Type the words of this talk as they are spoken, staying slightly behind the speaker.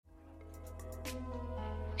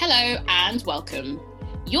Hello and welcome.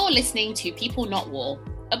 You're listening to People Not War,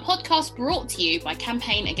 a podcast brought to you by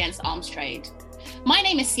Campaign Against Arms Trade. My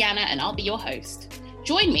name is Sienna and I'll be your host.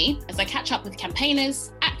 Join me as I catch up with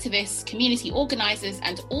campaigners, activists, community organisers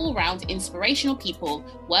and all-round inspirational people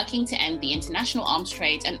working to end the international arms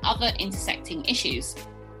trade and other intersecting issues.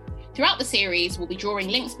 Throughout the series, we'll be drawing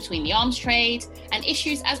links between the arms trade and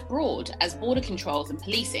issues as broad as border controls and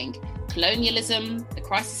policing, colonialism, the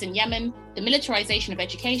crisis in Yemen, the militarisation of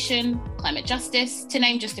education, climate justice, to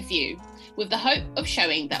name just a few, with the hope of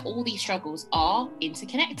showing that all these struggles are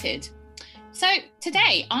interconnected. So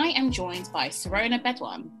today I am joined by Sarona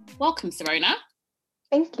Bedwan. Welcome, Sarona.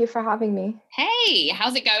 Thank you for having me. Hey,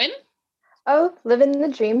 how's it going? Oh, living the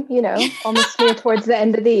dream, almost here towards the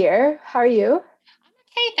end of the year. How are you?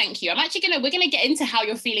 Hey, thank you. We're gonna get into how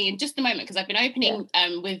you're feeling in just a moment, because I've been opening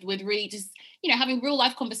with really just, having real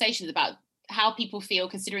life conversations about how people feel,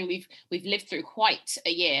 considering we've lived through quite a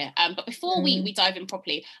year. But before we dive in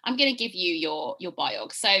properly, I'm going to give you your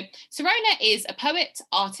biog. So Sarona is a poet,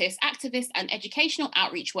 artist, activist, and educational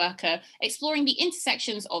outreach worker, exploring the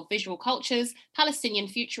intersections of visual cultures, Palestinian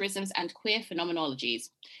futurisms, and queer phenomenologies.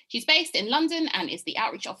 She's based in London and is the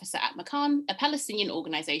outreach officer at Makan, a Palestinian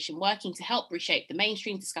organisation working to help reshape the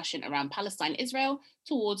mainstream discussion around Palestine-Israel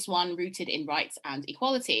towards one rooted in rights and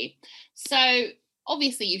equality. So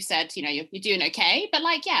obviously you've said, you're doing okay, but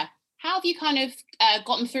how have you kind of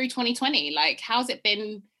gotten through 2020? How's it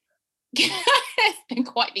been? It's been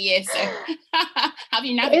quite the year, so how have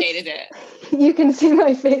you navigated it? You can see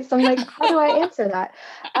my face. I'm like, how do I answer that?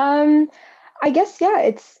 I guess,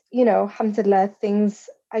 it's, alhamdulillah, things,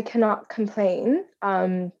 I cannot complain.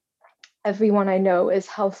 Everyone I know is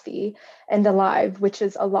healthy and alive, which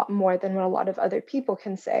is a lot more than what a lot of other people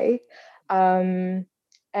can say.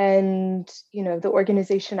 And, the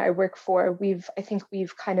organization I work for, I think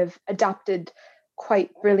we've kind of adapted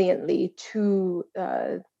quite brilliantly to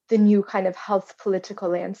the new kind of health political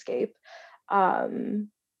landscape.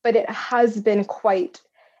 But it has been quite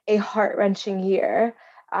a heart-wrenching year.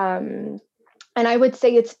 And I would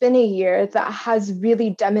say it's been a year that has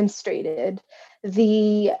really demonstrated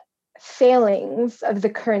the failings of the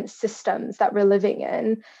current systems that we're living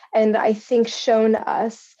in. And I think shown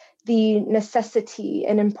us the necessity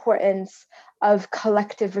and importance of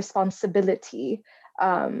collective responsibility.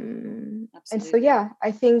 And so,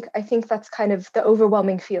 I think that's kind of the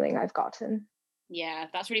overwhelming feeling I've gotten. Yeah,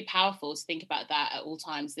 that's really powerful to think about that at all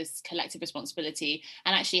times, this collective responsibility,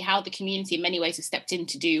 and actually how the community in many ways have stepped in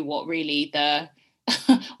to do what really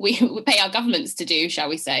we pay our governments to do, shall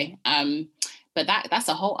we say. But that's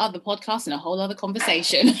a whole other podcast and a whole other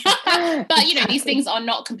conversation. But, these things are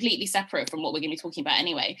not completely separate from what we're going to be talking about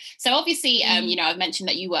anyway. So obviously, I've mentioned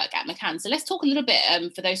that you work at Makan. So let's talk a little bit,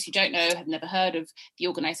 for those who don't know, have never heard of the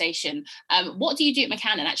organisation. What do you do at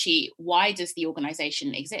Makan, and actually, why does the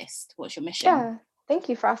organisation exist? What's your mission? Yeah, thank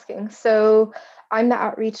you for asking. So I'm the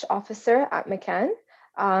outreach officer at Makan.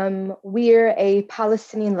 We're a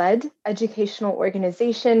Palestinian-led educational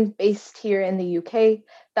organization based here in the UK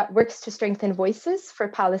that works to strengthen voices for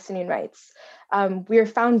Palestinian rights. We were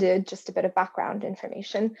founded, just a bit of background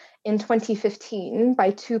information, in 2015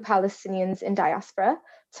 by two Palestinians in diaspora,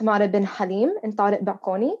 Tamara bin Halim and Tariq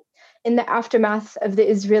Baqoni, in the aftermath of the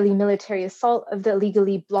Israeli military assault of the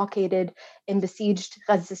illegally blockaded and besieged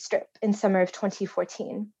Gaza Strip in summer of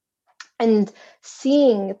 2014. And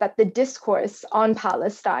seeing that the discourse on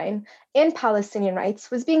Palestine and Palestinian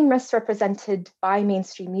rights was being misrepresented by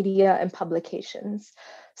mainstream media and publications.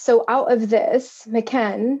 So out of this,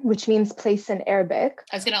 Makan, which means place in Arabic.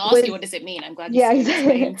 I was going to ask you, what does it mean? I'm glad you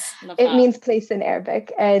explained. It means place in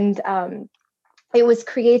Arabic. And it was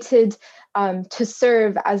created to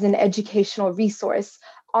serve as an educational resource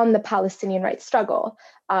on the Palestinian rights struggle.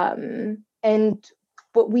 And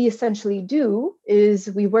what we essentially do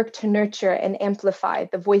is we work to nurture and amplify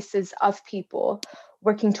the voices of people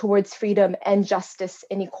working towards freedom and justice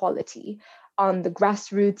and equality on the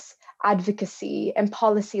grassroots, advocacy, and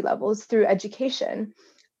policy levels through education.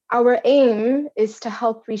 Our aim is to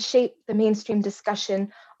help reshape the mainstream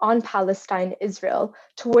discussion on Palestine-Israel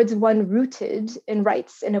towards one rooted in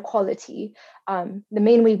rights and equality. The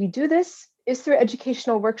main way we do this is through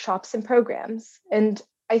educational workshops and programs. And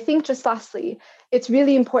I think just lastly, it's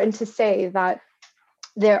really important to say that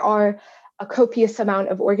there are a copious amount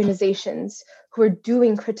of organizations who are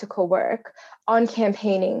doing critical work on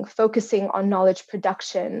campaigning, focusing on knowledge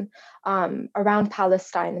production around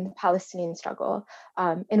Palestine and the Palestinian struggle,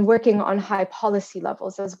 and working on high policy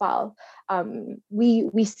levels as well.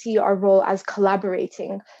 We see our role as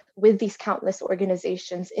collaborating with these countless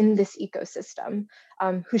organizations in this ecosystem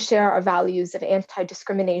who share our values of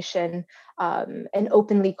anti-discrimination and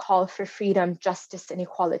openly call for freedom, justice, and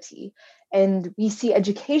equality. And we see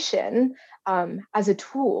education as a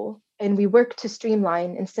tool, and we work to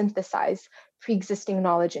streamline and synthesize pre-existing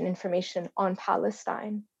knowledge and information on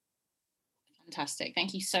Palestine. Fantastic.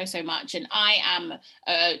 Thank you so, so much. And I am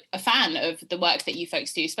a fan of the work that you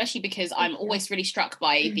folks do, especially because I'm always really struck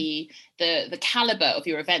by the caliber of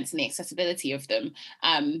your events and the accessibility of them.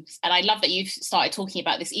 And I love that you've started talking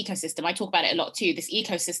about this ecosystem. I talk about it a lot too, this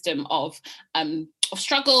ecosystem of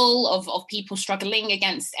struggle, of people struggling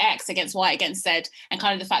against X, against Y, against Z, and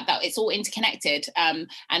kind of the fact that it's all interconnected.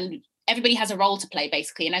 And everybody has a role to play,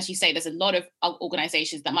 basically. And as you say, there's a lot of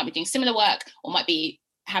organizations that might be doing similar work or might be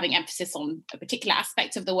having emphasis on a particular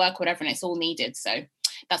aspect of the work, whatever, and it's all needed. So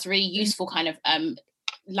that's a really useful kind of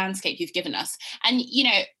landscape you've given us. And, you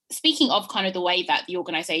know, speaking of kind of the way that the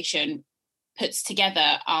organization puts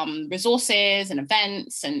together resources and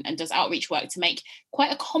events and does outreach work to make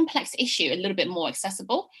quite a complex issue a little bit more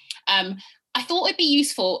accessible, I thought it'd be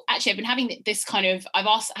useful. Actually, I've been having this kind of,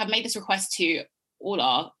 I've made this request to all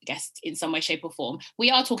our guests in some way, shape or form.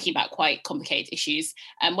 We are talking about quite complicated issues,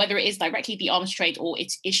 whether it is directly the arms trade or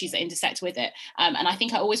it's issues that intersect with it. And I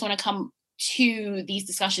think I always want to come to these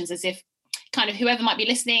discussions as if kind of whoever might be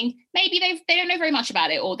listening, maybe they don't know very much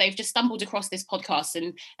about it, or they've just stumbled across this podcast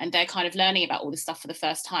and they're kind of learning about all this stuff for the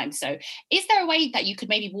first time. So is there a way that you could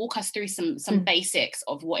maybe walk us through some basics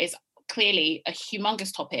of what is clearly a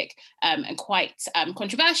humongous topic and quite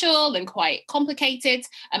controversial and quite complicated?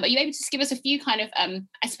 Are you able to just give us a few kind of,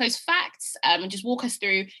 I suppose, facts and just walk us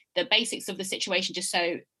through the basics of the situation, just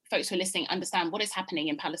so folks who are listening understand what is happening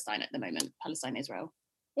in Palestine at the moment, Palestine, Israel?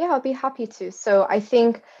 Yeah, I'll be happy to. So I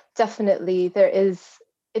think definitely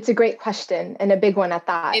it's a great question and a big one at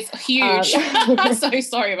that. It's huge. So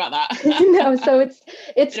sorry about that. No, so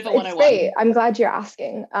it's great. I'm glad you're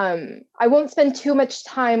asking. I won't spend too much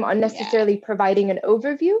time on necessarily providing an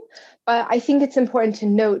overview, but I think it's important to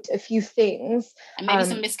note a few things. And maybe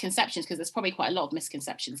some misconceptions, because there's probably quite a lot of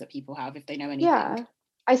misconceptions that people have if they know anything. Yeah,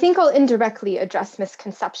 I think I'll indirectly address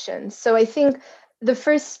misconceptions. So I think the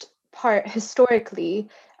first part historically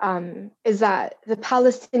is that the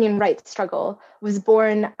Palestinian rights struggle was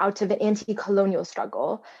born out of an anti-colonial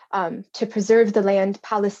struggle to preserve the land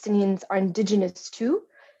Palestinians are indigenous to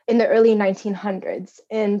in the early 1900s.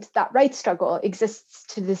 And that rights struggle exists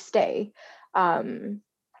to this day.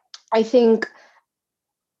 I think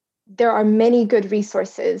there are many good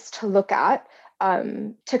resources to look at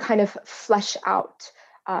to kind of flesh out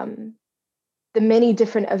the many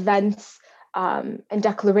different events and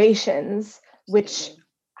declarations which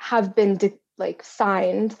have been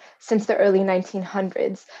signed since the early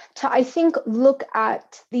 1900s to, I think, look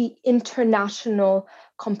at the international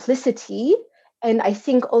complicity and I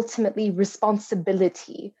think ultimately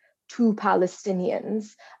responsibility to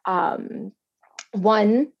Palestinians.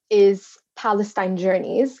 One is Palestine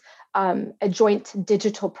Journeys, a joint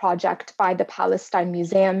digital project by the Palestine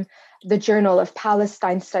Museum, the Journal of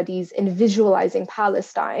Palestine Studies, and Visualizing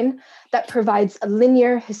Palestine that provides a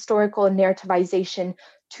linear historical narrativization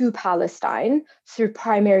to Palestine through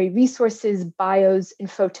primary resources, bios, and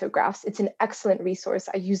photographs. It's an excellent resource.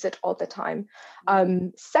 I use it all the time.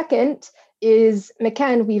 Second is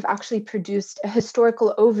McCann. We've actually produced a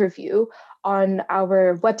historical overview on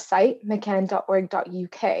our website,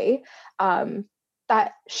 mccann.org.uk,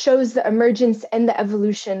 that shows the emergence and the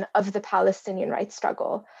evolution of the Palestinian rights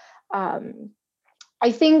struggle.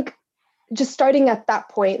 I think just starting at that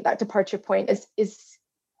point, that departure point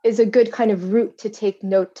is a good kind of route to take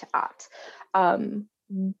note at.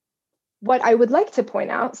 What I would like to point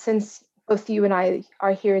out, since both you and I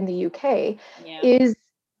are here in the UK, is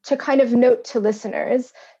to kind of note to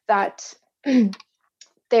listeners that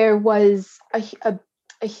there was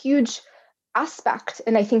a huge aspect,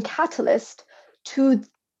 and I think catalyst, to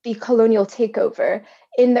the colonial takeover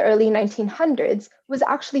in the early 1900s was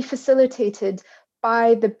actually facilitated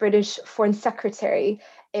by the British Foreign Secretary,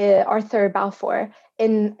 Arthur Balfour,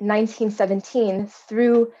 in 1917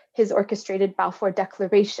 through his orchestrated Balfour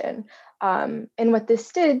Declaration. And what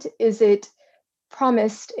this did is it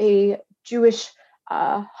promised a Jewish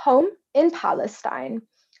home in Palestine.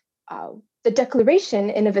 The declaration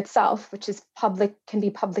in of itself, which is public, can be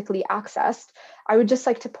publicly accessed, I would just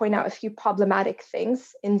like to point out a few problematic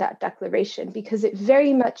things in that declaration because it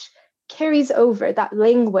very much carries over that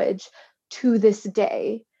language to this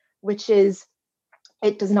day, which is,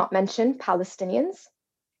 it does not mention Palestinians.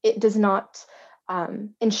 It does not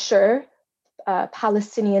ensure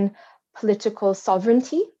Palestinian political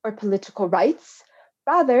sovereignty or political rights.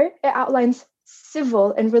 Rather, it outlines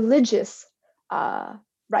civil and religious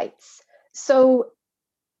rights. So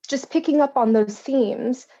just picking up on those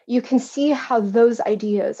themes, you can see how those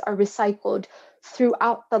ideas are recycled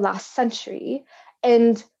throughout the last century.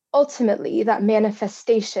 And ultimately, that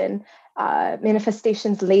manifestation's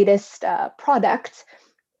latest product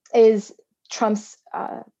is Trump's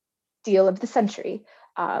deal of the century.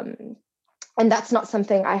 And that's not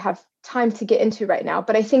something I have time to get into right now,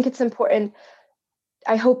 but I think it's important.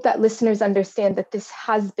 I hope that listeners understand that this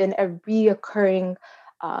has been a reoccurring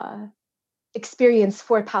experience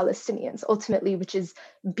for Palestinians, ultimately, which is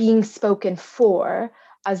being spoken for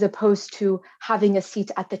as opposed to having a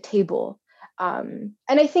seat at the table. And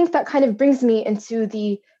I think that kind of brings me into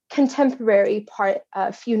the contemporary part,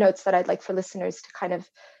 a few notes that I'd like for listeners to kind of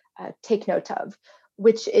take note of,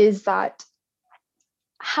 which is that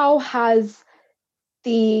how has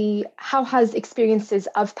experiences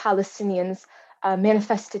of Palestinians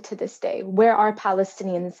manifested to this day? Where are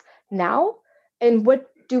Palestinians now? And what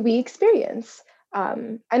do we experience?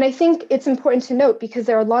 And I think it's important to note, because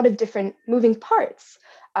there are a lot of different moving parts.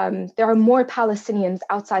 There are more Palestinians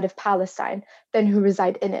outside of Palestine than who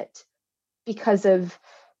reside in it, because of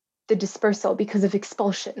the dispersal, because of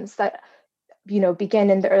expulsions that began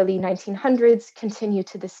in the early 1900s, continue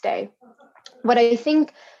to this day. What I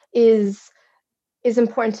think is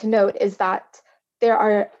important to note is that there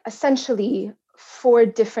are essentially 4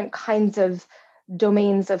 different kinds of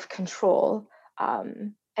domains of control.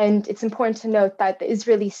 And it's important to note that the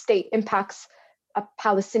Israeli state impacts a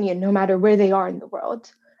Palestinian no matter where they are in the world,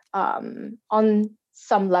 on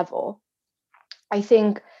some level. I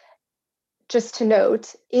think, just to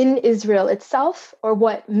note, in Israel itself, or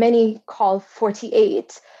what many call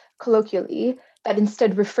 48 colloquially, that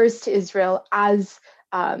instead refers to Israel as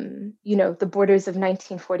the borders of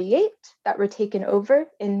 1948 that were taken over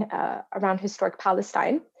in around historic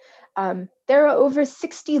Palestine. There are over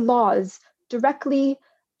 60 laws directly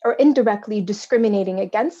or indirectly discriminating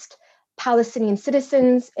against Palestinian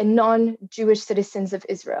citizens and non-Jewish citizens of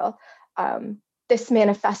Israel. This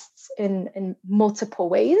manifests in multiple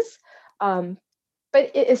ways, but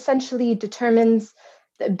it essentially determines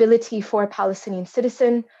the ability for a Palestinian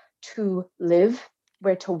citizen to live,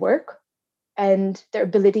 where to work, and their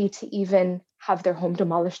ability to even have their home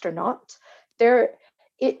demolished or not.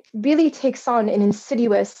 It really takes on an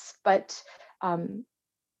insidious but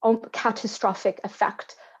catastrophic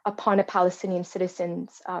effect upon a Palestinian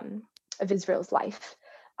citizen's of Israel's life.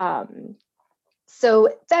 So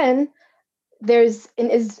then there's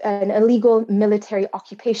an illegal military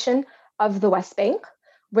occupation of the West Bank,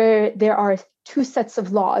 where there are 2 sets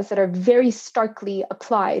of laws that are very starkly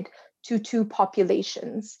applied to 2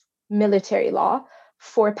 populations: military law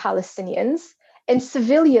for Palestinians and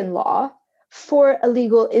civilian law for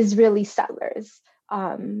illegal Israeli settlers.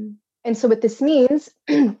 And so what this means,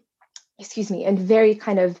 excuse me, and very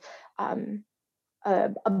kind of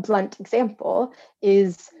a blunt example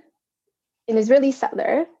is, an Israeli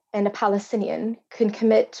settler and a Palestinian can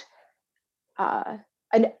commit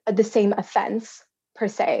the same offense per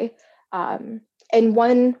se, and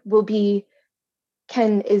one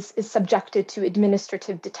is subjected to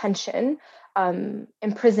administrative detention,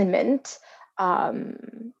 imprisonment,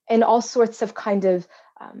 and all sorts of kind of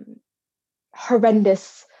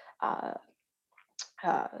horrendous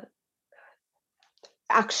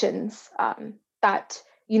actions that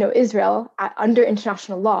Israel, under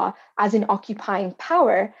international law, as an occupying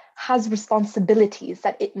power, has responsibilities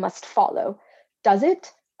that it must follow. Does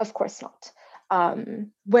it? Of course not.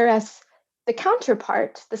 Whereas the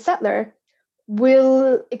counterpart, the settler,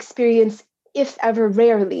 will experience, if ever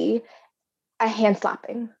rarely, a hand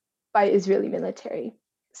slapping by Israeli military.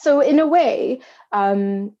 So in a way,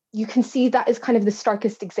 you can see that is kind of the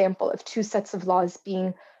starkest example of 2 sets of laws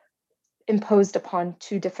being imposed upon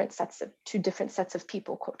two different sets of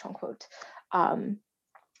people, quote unquote.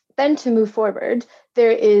 Then to move forward,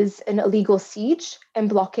 there is an illegal siege and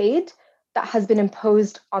blockade that has been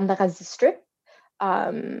imposed on the Gaza Strip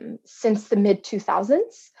since the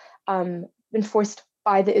mid-2000s, enforced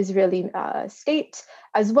by the Israeli state,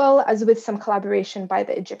 as well as with some collaboration by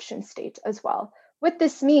the Egyptian state as well. What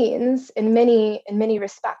this means, in many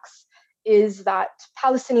respects, is that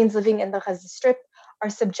Palestinians living in the Gaza Strip are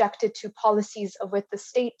subjected to policies of what the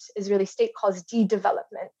Israeli state calls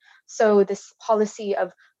de-development. So this policy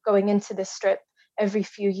of going into the strip every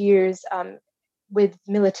few years with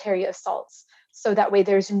military assaults, So that way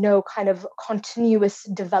there's no kind of continuous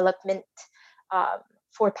development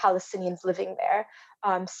for Palestinians living there,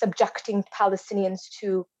 subjecting Palestinians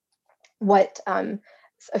to what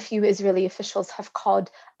a few Israeli officials have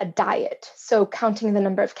called a diet. So counting the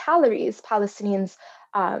number of calories Palestinians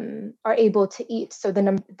are able to eat, so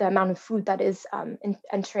the amount of food that is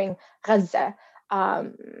entering Gaza,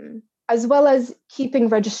 as well as keeping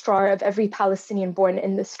registrar of every Palestinian born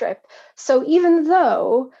in the Strip. So even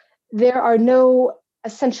though there are no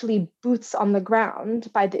essentially boots on the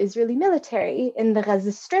ground by the Israeli military in the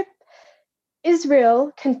Gaza Strip,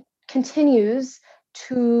 Israel continues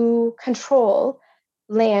to control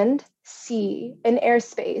land, sea, and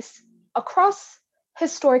airspace across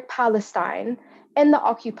historic Palestine and the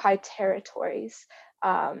occupied territories.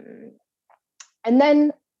 And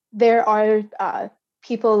then there are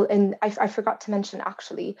people, and I forgot to mention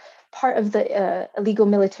actually, part of the illegal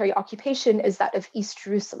military occupation is that of East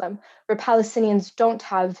Jerusalem, where Palestinians don't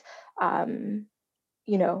have, don't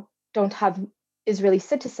have Israeli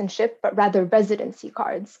citizenship, but rather residency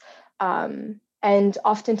cards. And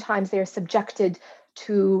oftentimes they are subjected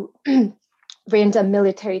to random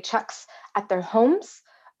military checks at their homes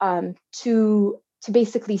to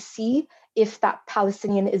basically see if that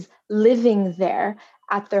Palestinian is living there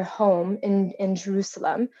at their home in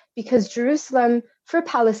Jerusalem, because Jerusalem for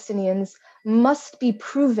Palestinians must be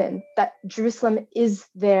proven that Jerusalem is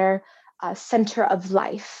their center of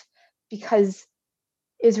life, because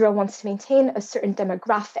Israel wants to maintain a certain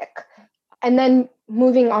demographic. And then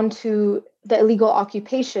moving on to the illegal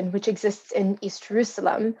occupation, which exists in East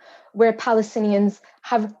Jerusalem, where Palestinians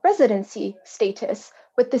have residency status.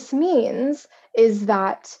 What this means is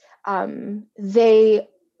that they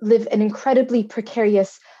live an incredibly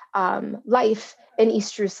precarious life in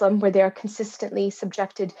East Jerusalem, where they are consistently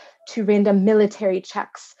subjected to random military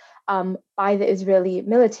checks by the Israeli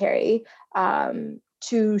military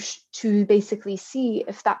to basically see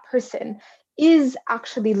if that person is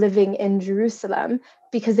actually living in Jerusalem,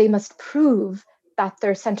 because they must prove that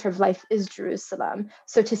their center of life is Jerusalem.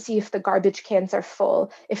 So to see if the garbage cans are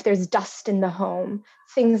full, if there's dust in the home,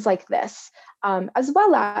 things like this, as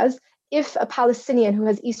well as if a Palestinian who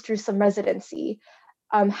has East Jerusalem residency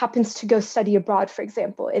happens to go study abroad, for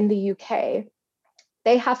example, in the UK,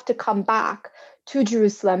 they have to come back to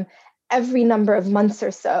Jerusalem every number of months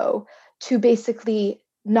or so to basically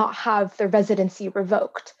not have their residency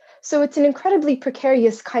revoked. So it's an incredibly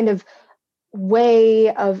precarious kind of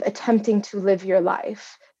way of attempting to live your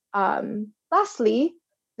life. Lastly,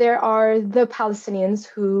 there are the Palestinians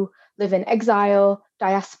who live in exile,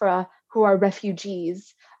 diaspora, who are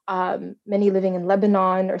refugees, many living in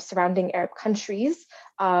Lebanon or surrounding Arab countries,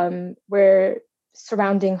 where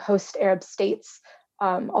surrounding host Arab states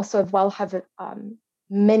also have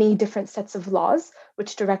many different sets of laws,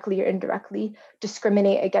 which directly or indirectly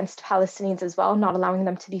discriminate against Palestinians as well, not allowing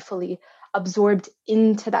them to be fully absorbed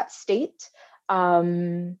into that state,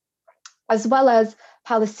 as well as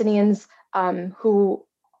Palestinians who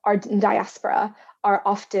are in diaspora are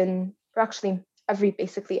often, or actually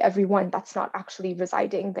basically everyone that's not actually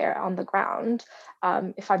residing there on the ground,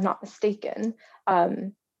 if I'm not mistaken,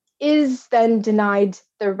 is then denied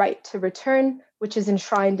the right to return, which is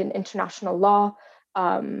enshrined in international law,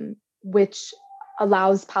 which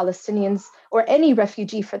allows Palestinians, or any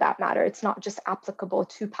refugee for that matter, it's not just applicable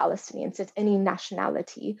to Palestinians, it's any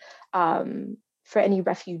nationality for any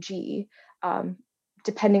refugee,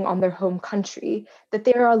 depending on their home country, that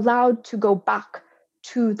they are allowed to go back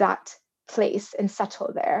to that place and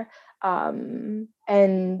settle there.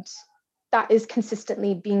 And that is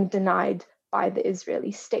consistently being denied by the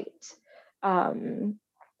Israeli state. And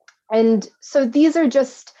so these are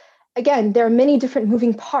just, again, there are many different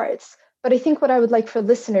moving parts, but I think what I would like for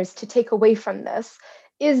listeners to take away from this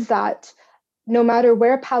is that no matter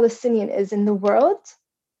where a Palestinian is in the world,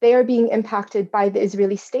 they are being impacted by the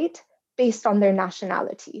Israeli state based on their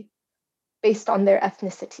nationality, based on their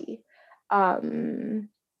ethnicity. And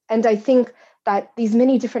I think that these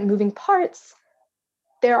many different moving parts,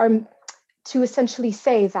 there are, to essentially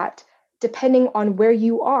say that depending on where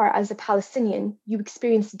you are as a Palestinian, you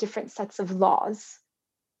experience different sets of laws.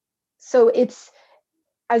 So it's,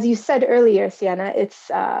 as you said earlier, Sienna, it's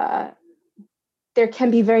there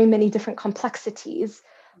can be very many different complexities,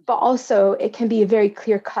 but also it can be a very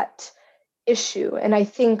clear-cut issue. And I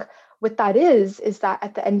think what that is that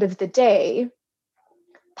at the end of the day,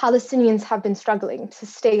 Palestinians have been struggling to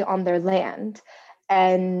stay on their land.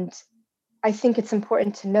 And I think it's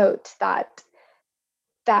important to note that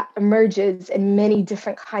that emerges in many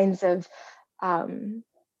different kinds of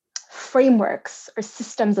frameworks or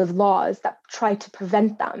systems of laws that try to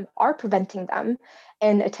prevent them are preventing them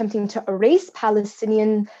and attempting to erase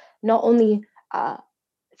Palestinian not only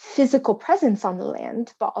physical presence on the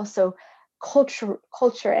land, but also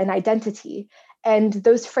culture and identity. And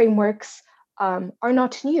those frameworks are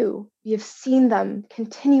not new. We have seen them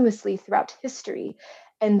continuously throughout history.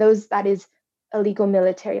 And that is illegal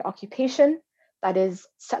military occupation, that is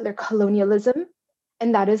settler colonialism,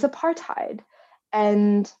 and that is apartheid.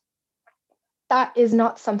 And that is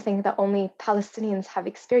not something that only Palestinians have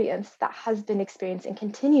experienced. That has been experienced and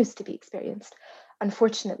continues to be experienced,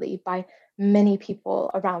 unfortunately, by many people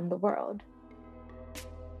around the world.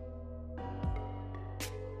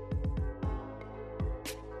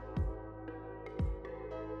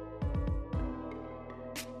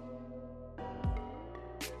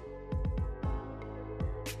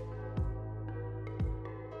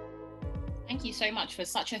 Thank you so much for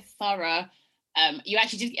such a thorough, you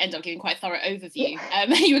actually did end up giving quite a thorough overview.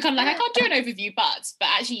 You were kind of like, I can't do an overview, but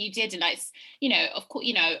actually you did. And it's, of course,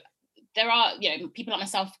 there are, people like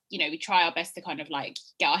myself, we try our best to kind of like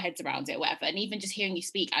get our heads around it or whatever. And even just hearing you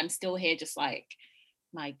speak, I'm still here just like,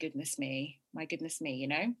 my goodness me,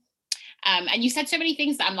 and you said so many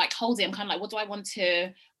things that I'm like holding. I'm kind of like, what do I want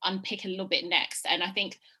to unpick a little bit next? And I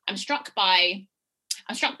think I'm struck by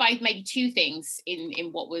maybe two things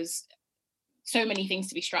in what was so many things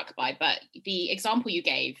to be struck by, but the example you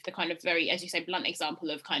gave, the kind of very, as you say, blunt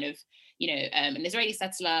example of kind of, an Israeli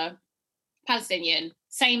settler, Palestinian,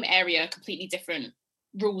 same area, completely different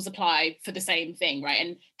rules apply for the same thing, right?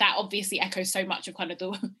 And that obviously echoes so much of kind of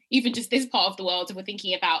the, even just this part of the world, if we're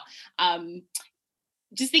thinking about,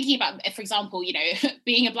 for example,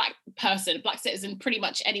 being a Black person, a Black citizen, pretty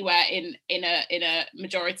much anywhere in a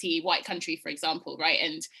majority white country, for example, right,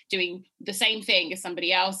 and doing the same thing as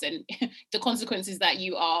somebody else, and the consequences that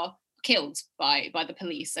you are killed by the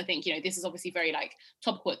police. I think this is obviously very like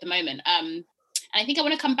topical at the moment. And I think I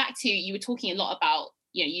want to come back to, you were talking a lot about,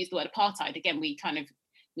 you use the word apartheid again.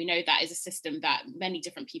 We know that is a system that many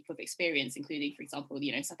different people have experienced, including, for example,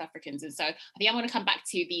 South Africans. And so I think I want to come back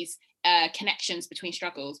to these connections between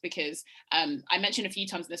struggles, because I mentioned a few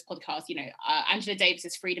times in this podcast, Angela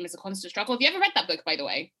Davis's Freedom is a Constant Struggle. Have you ever read that book, by the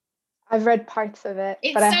way? I've read parts of it,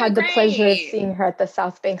 but I had the pleasure of seeing her at the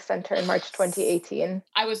South Bank Center in March 2018.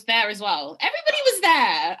 I was there as well. Everybody was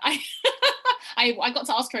there. I got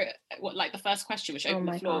to ask her what, like, the first question, which opened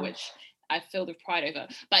the floor, which I filled with pride over.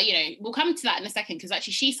 But, we'll come to that in a second, because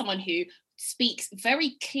actually she's someone who speaks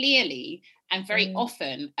very clearly and very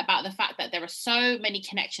often about the fact that there are so many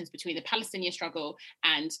connections between the Palestinian struggle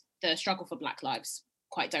and the struggle for Black lives,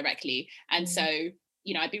 quite directly. And so,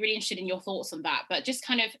 I'd be really interested in your thoughts on that. But just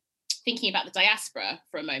kind of thinking about the diaspora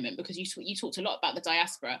for a moment, because you talked a lot about the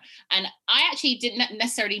diaspora. And I actually didn't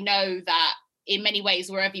necessarily know that in many ways,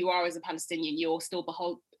 wherever you are as a Palestinian, you're still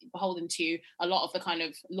beholden to a lot of the kind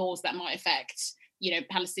of laws that might affect,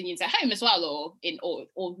 Palestinians at home as well,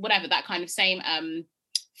 or whatever, that kind of same,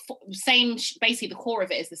 basically the core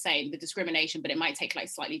of it is the same, the discrimination, but it might take like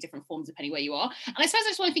slightly different forms depending where you are. And I suppose I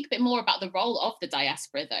just want to think a bit more about the role of the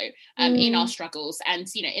diaspora, though, in our struggles and,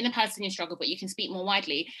 in the Palestinian struggle, but you can speak more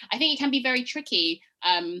widely. I think it can be very tricky.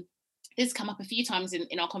 This has come up a few times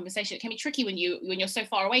in our conversation. It can be tricky when you're so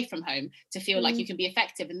far away from home to feel like you can be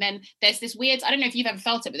effective. And then there's this weird, I don't know if you've ever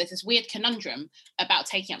felt it, but there's this weird conundrum about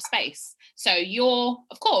taking up space. So you're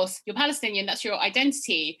Palestinian, that's your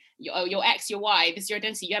identity, your X, your Y, this is your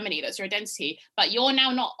identity, Yemeni, that's your identity, but you're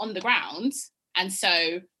now not on the ground. And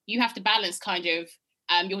so you have to balance kind of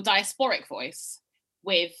your diasporic voice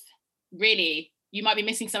with, really, you might be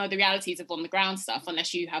missing some of the realities of on the ground stuff,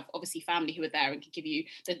 unless you have obviously family who are there and can give you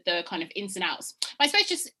the kind of ins and outs. But I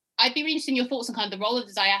suppose I'd be really interested in your thoughts on kind of the role of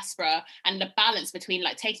the diaspora and the balance between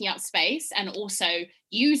like taking up space and also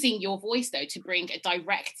using your voice, though, to bring a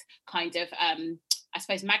direct kind of, I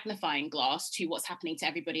suppose, magnifying glass to what's happening to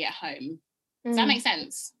everybody at home. Does that make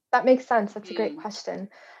sense? That makes sense. That's a great question.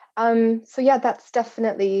 So yeah, that's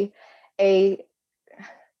definitely a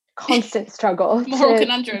constant struggle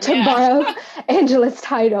to borrow Angela's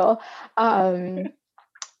title.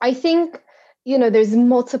 I think, there's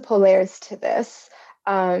multiple layers to this.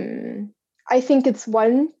 I think it's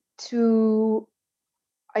one to,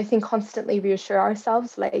 constantly reassure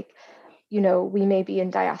ourselves, like, we may be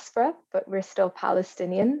in diaspora, but we're still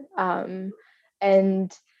Palestinian.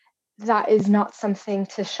 And that is not something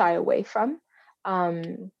to shy away from.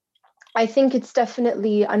 I think it's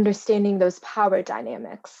definitely understanding those power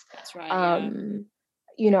dynamics. That's right.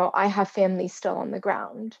 I have family still on the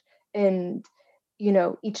ground, and,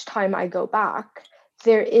 each time I go back,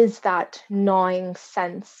 there is that gnawing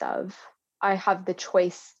sense of, I have the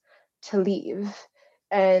choice to leave.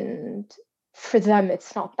 and for them,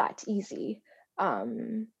 it's not that easy.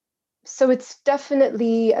 So it's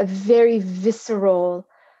definitely a very visceral,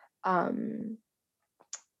 I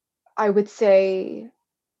would say,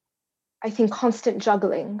 I think constant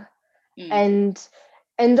juggling. And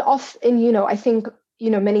often, I think,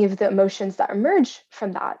 many of the emotions that emerge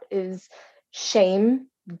from that is shame,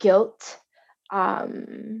 guilt,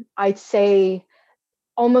 I'd say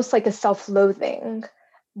almost like a self-loathing.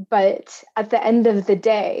 But at the end of the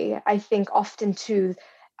day, I think often too,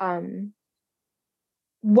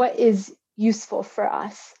 what is useful for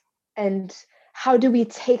us and how do we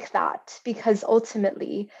take that? Because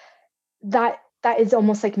ultimately, that is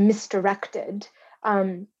almost like misdirected.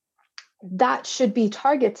 That should be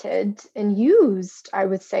targeted and used, I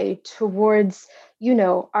would say, towards,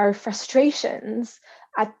 our frustrations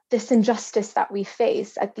at this injustice that we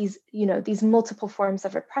face, at these, these multiple forms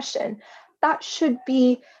of oppression. That should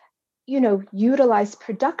be, utilized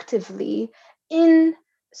productively in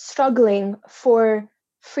struggling for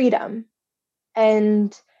freedom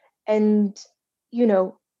and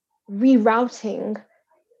rerouting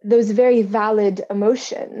those very valid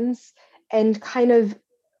emotions and kind of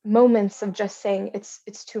moments of just saying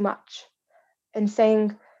it's too much and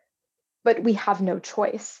saying, but we have no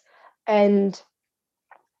choice. And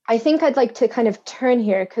I think I'd like to kind of turn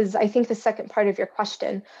here, because I think the second part of your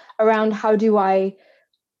question around how do I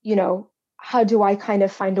kind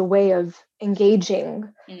of find a way of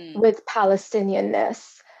engaging with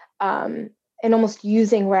Palestinianness, and almost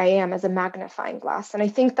using where I am as a magnifying glass. And I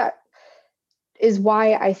think that is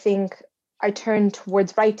why I think I turn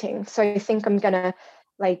towards writing. So I think I'm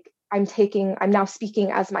now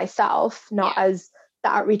speaking as myself, not as the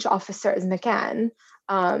outreach officer as McCann.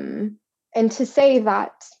 And to say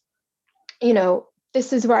that,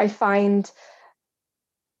 this is where I find,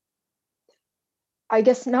 I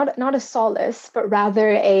guess, not a solace, but rather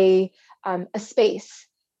a space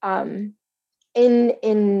in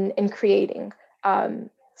creating.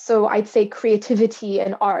 So I'd say creativity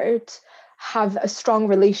and art have a strong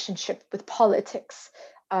relationship with politics.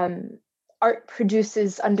 Art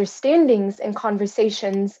produces understandings and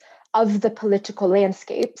conversations of the political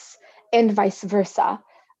landscapes and vice versa.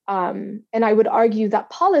 And I would argue that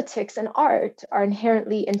politics and art are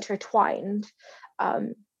inherently intertwined.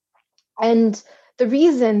 And the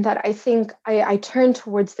reason that I think I turn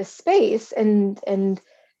towards this space and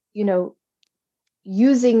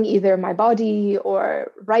using either my body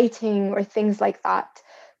or writing or things like that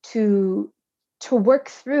to work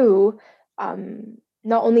through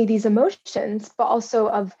not only these emotions, but also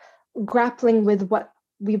of grappling with what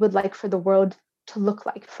we would like for the world to look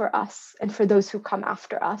like for us and for those who come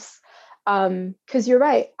after us. Because you're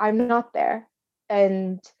right, I'm not there.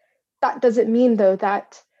 And that doesn't mean, though,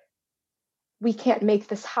 that we can't make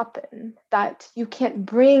this happen, that you can't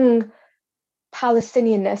bring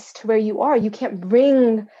Palestinianness to where you are. You can't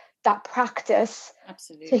bring that practice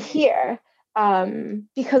to here,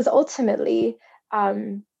 because ultimately,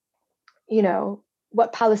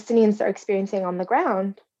 what Palestinians are experiencing on the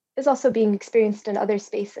ground is also being experienced in other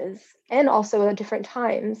spaces and also at different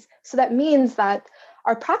times. So that means that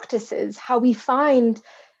our practices, how we find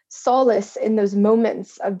solace in those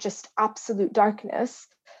moments of just absolute darkness,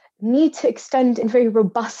 need to extend in very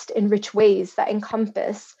robust and rich ways that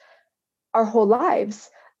encompass our whole lives.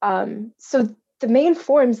 So the main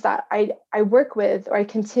forms that I work with, or I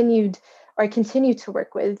continue to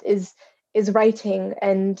work with, is writing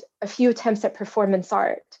and a few attempts at performance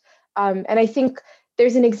art. And I think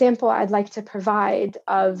there's an example I'd like to provide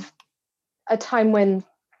of a time when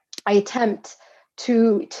I attempt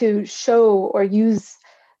to show or use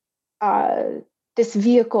this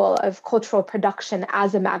vehicle of cultural production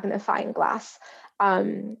as a magnifying glass.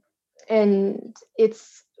 And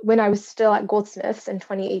it's when I was still at Goldsmiths in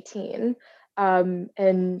 2018.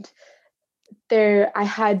 And there I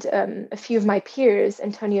had a few of my peers,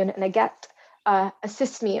 Antonio and Agathe,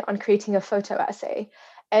 assist me on creating a photo essay.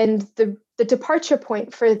 And the departure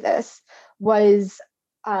point for this was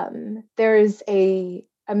there's a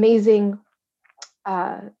amazing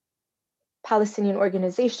Palestinian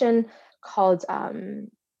organization called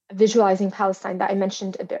Visualizing Palestine that I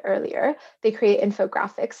mentioned a bit earlier. They create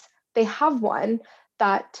infographics. They have one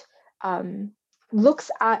that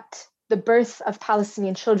looks at the birth of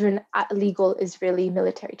Palestinian children at illegal Israeli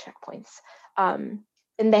military checkpoints. And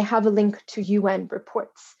they have a link to UN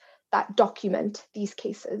reports that document these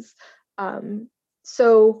cases.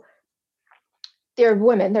 So they're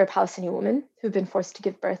women, they're Palestinian women who've been forced to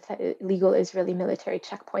give birth at illegal Israeli military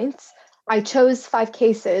checkpoints. I chose 5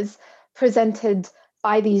 cases presented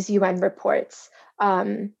by these UN reports.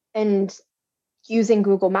 And using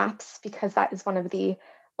Google Maps, because that is one of the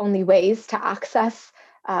only ways to access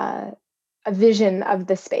a vision of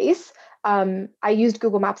the space. I used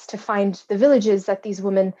Google Maps to find the villages that these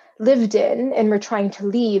women lived in and were trying to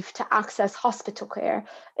leave to access hospital care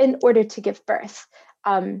in order to give birth.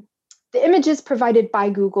 The images provided by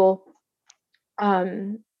Google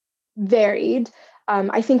varied.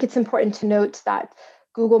 I think it's important to note that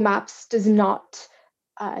Google Maps does not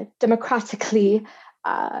democratically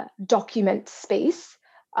document space.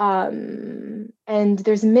 And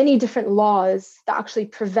there's many different laws that actually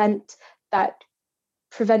prevent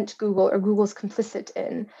Google, or Google's complicit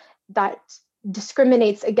in, that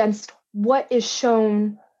discriminates against what is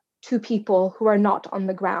shown to people who are not on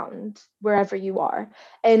the ground, wherever you are.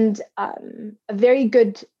 And a very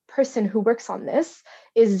good person who works on this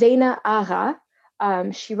is Zeina Agha.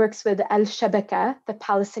 She works with Al Shabaka, the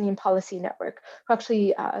Palestinian Policy Network, who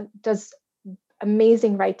actually does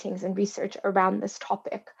amazing writings and research around this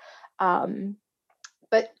topic.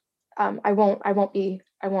 But I won't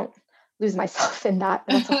lose myself in that.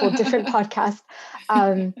 That's a whole different podcast.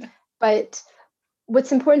 But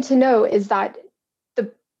what's important to know is that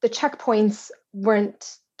the checkpoints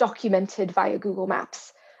weren't documented via Google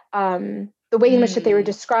Maps. The way in which that they were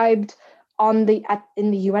described in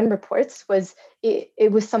the UN reports was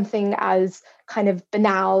it was something as kind of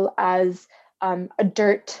banal as a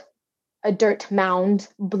dirt mound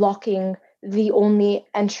blocking the only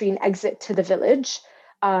entry and exit to the village.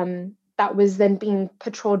 That was then being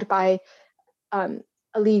patrolled by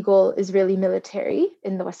illegal Israeli military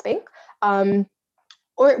in the West Bank.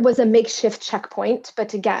 Or it was a makeshift checkpoint,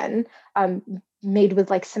 but again, made with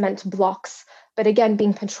like cement blocks, but again,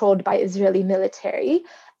 being patrolled by Israeli military.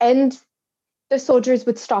 And the soldiers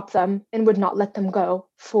would stop them and would not let them go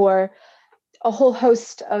for a whole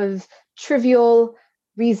host of trivial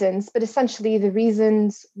reasons. But essentially, the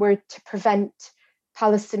reasons were to prevent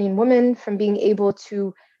Palestinian women from being able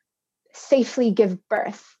to safely give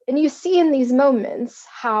birth. And you see in these moments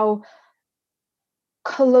how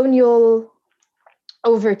colonial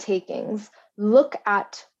overtakings look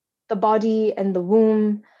at the body and the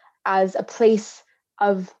womb as a place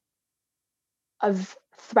of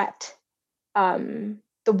threat.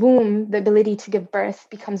 The womb, the ability to give birth,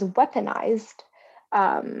 becomes weaponized.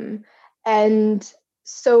 And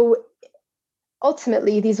so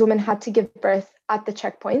ultimately, these women had to give birth at the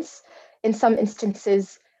checkpoints. In some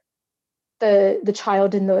instances, the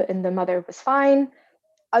child and the mother was fine.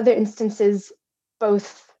 Other instances,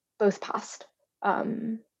 both passed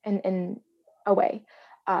and away.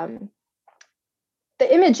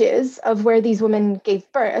 The images of where these women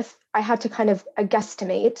gave birth, I had to kind of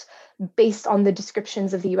guesstimate based on the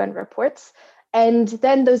descriptions of the UN reports. And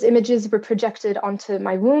then those images were projected onto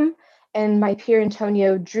my womb, and my peer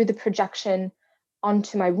Antonio drew the projection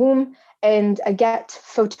onto my womb, and Agathe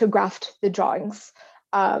photographed the drawings.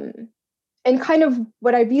 And kind of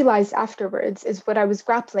what I realized afterwards is what I was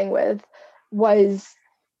grappling with was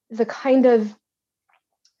the kind of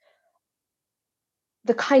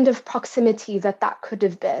proximity that could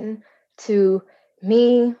have been to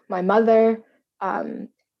me, my mother,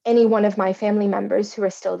 any one of my family members who are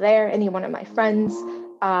still there, any one of my friends.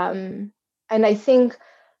 And I think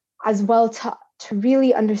as well to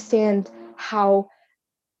really understand how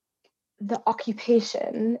the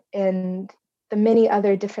occupation and the many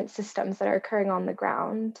other different systems that are occurring on the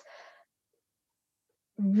ground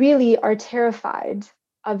really are terrified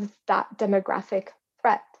of that demographic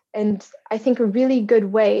threat. And I think a really good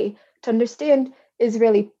way to understand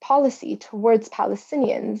Israeli policy towards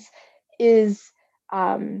Palestinians is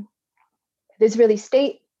the Israeli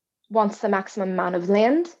state wants the maximum amount of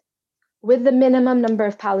land with the minimum number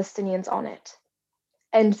of Palestinians on it.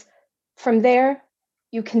 And from there,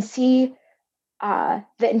 you can see the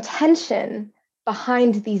intention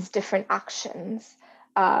behind these different actions.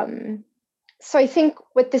 So I think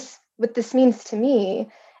what this means to me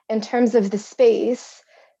in terms of the space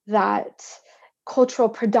that cultural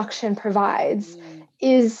production provides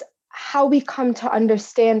is how we come to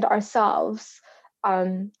understand ourselves,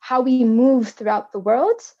 how we move throughout the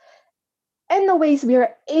world, and the ways we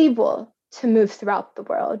are able to move throughout the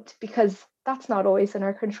world, because that's not always in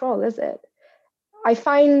our control, is it? I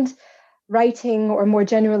find writing, or more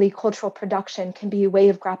generally cultural production, can be a way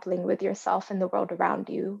of grappling with yourself and the world around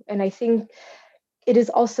you. And I think it is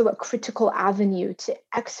also a critical avenue to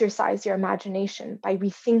exercise your imagination by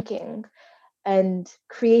rethinking and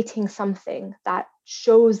creating something that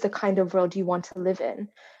shows the kind of world you want to live in.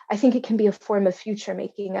 I think it can be a form of future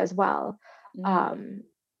making as well.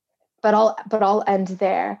 But I'll end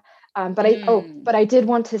there. But I did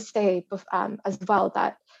want to say as well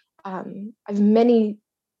that I've many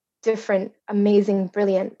different, amazing,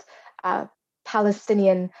 brilliant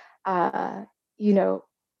Palestinian,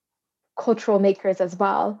 cultural makers as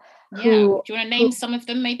well. Yeah. Do you want to name some of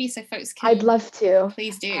them maybe so folks can? I'd love to.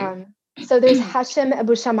 Please do. So there's Hashem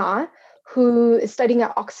Abu Shama, who is studying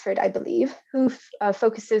at Oxford, I believe, who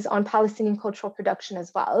focuses on Palestinian cultural production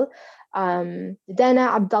as well. Dana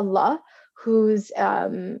Abdallah, who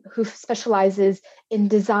specializes in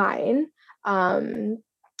design.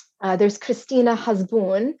 There's Christina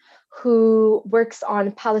Hasboun, who works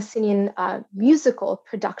on Palestinian musical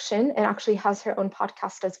production and actually has her own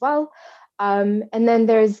podcast as well. And then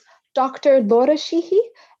there's Dr. Laura Sheehy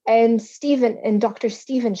and Dr.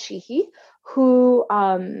 Stephen Sheehy, who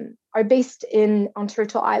are based on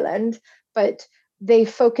Turtle Island, but they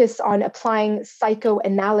focus on applying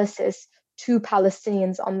psychoanalysis to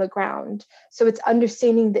Palestinians on the ground. So it's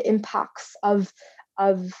understanding the impacts of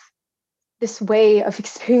this way of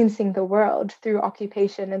experiencing the world through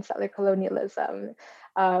occupation and settler colonialism,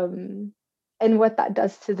 and what that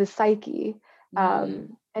does to the psyche.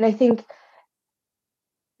 And I think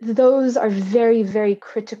those are very, very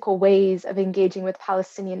critical ways of engaging with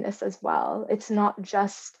Palestinianness as well. It's not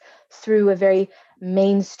just through a very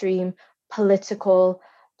mainstream political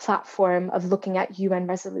platform of looking at UN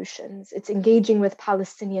resolutions. It's engaging with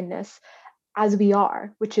Palestinianness as we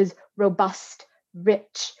are, which is robust,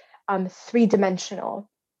 rich, three-dimensional.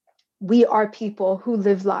 We are people who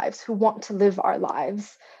live lives, who want to live our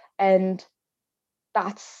lives. And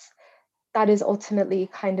that is ultimately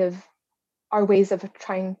kind of our ways of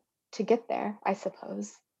trying to get there, I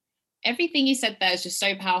suppose. Everything you said there is just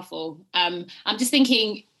so powerful. I'm just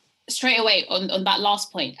thinking straight away on that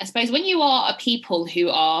last point. I suppose when you are a people who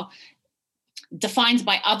are defined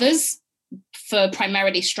by others for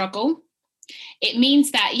primarily struggle, it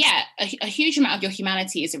means that, a huge amount of your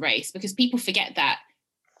humanity is erased, because people forget that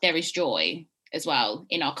there is joy as well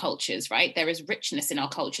in our cultures, right? There is richness in our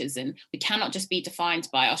cultures, and we cannot just be defined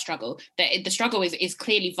by our struggle. The struggle is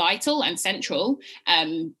clearly vital and central,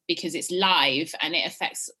 because it's live and it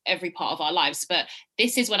affects every part of our lives. But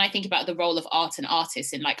this is when I think about the role of art and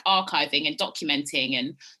artists in like archiving and documenting.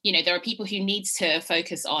 And, there are people who need to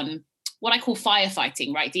focus on what I call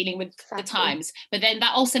firefighting, right? Dealing with the times. But then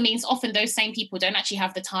that also means often those same people don't actually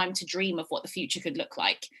have the time to dream of what the future could look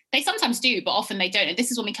like. They sometimes do, but often they don't. And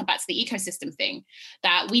this is when we come back to the ecosystem thing,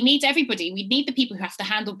 that we need everybody. We need the people who have to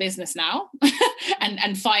handle business now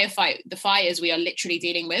and firefight the fires we are literally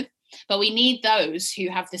dealing with. But we need those who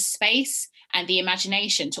have the space and the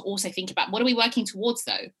imagination to also think about, what are we working towards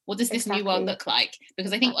though? What does this new world look like?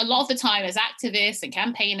 Because I think a lot of the time as activists and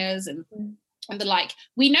campaigners and the like,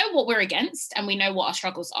 we know what we're against and we know what our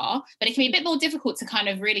struggles are, but it can be a bit more difficult to kind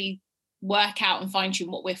of really work out and fine tune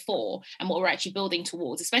what we're for and what we're actually building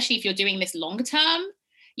towards, especially if you're doing this longer term,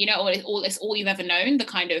 or it's all you've ever known, the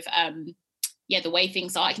kind of, the way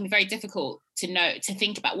things are. It can be very difficult to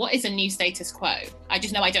think about what is a new status quo. I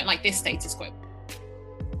just know I don't like this status quo.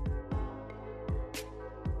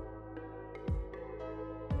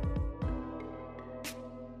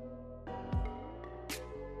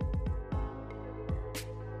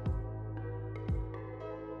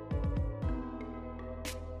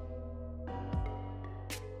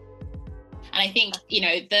 And I think,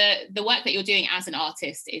 the work that you're doing as an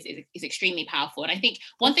artist is extremely powerful. And I think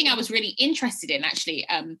one thing I was really interested in actually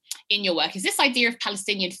in your work is this idea of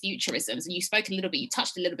Palestinian futurisms. And you you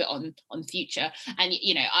touched a little bit on future. And,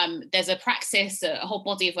 there's a praxis, a whole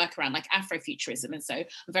body of work around like Afrofuturism. And so I'm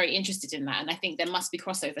very interested in that. And I think there must be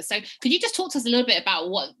crossover. So could you just talk to us a little bit about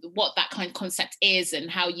what that kind of concept is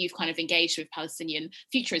and how you've kind of engaged with Palestinian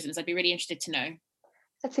futurisms? I'd be really interested to know.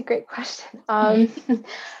 That's a great question.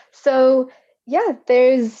 So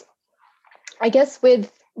there's, I guess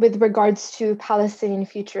with regards to Palestinian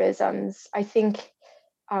futurisms, I think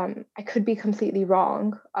I could be completely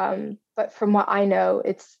wrong, but from what I know,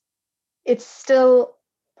 it's still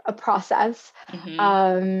a process.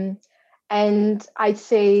 And I'd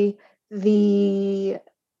say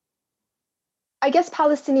I guess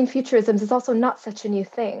Palestinian futurisms is also not such a new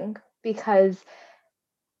thing, because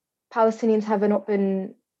Palestinians have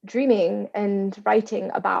been dreaming and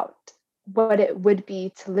writing about what it would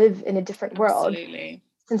be to live in a different world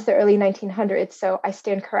since the early 1900s. So I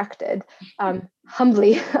stand corrected,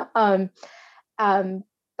 humbly. But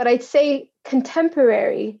I'd say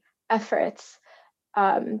contemporary efforts.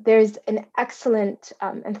 There's an excellent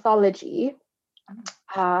anthology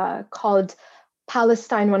called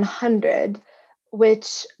Palestine 100,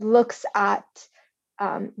 which looks at,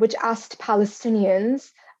 which asked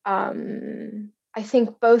Palestinians, I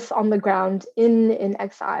think both on the ground in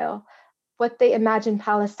exile, what they imagine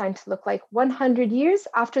Palestine to look like 100 years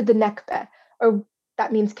after the Nakba, or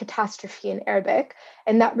that means catastrophe in Arabic,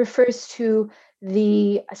 and that refers to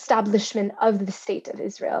the establishment of the State of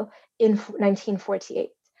Israel in 1948.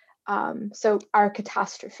 So our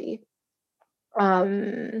catastrophe.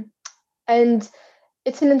 And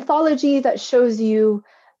it's an anthology that shows you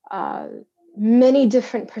many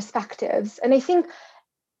different perspectives, and I think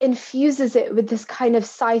infuses it with this kind of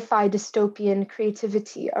sci-fi dystopian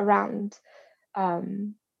creativity around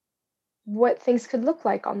what things could look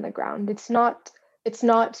like on the ground. It's not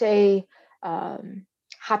a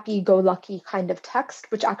happy-go-lucky kind of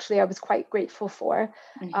text, which actually I was quite grateful for.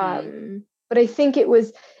 But I think it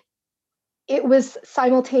was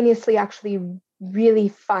simultaneously actually really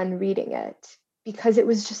fun reading it, because it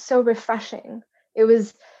was just so refreshing. It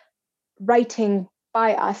was writing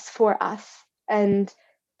by us for us, and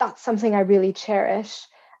that's something I really cherish.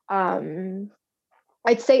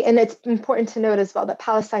 I'd say, and it's important to note as well, that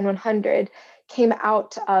Palestine 100 came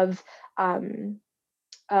out of an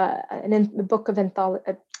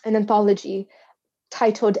anthology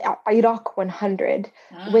titled Iraq 100,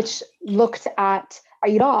 which looked at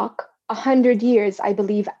Iraq 100 years, I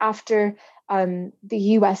believe, after the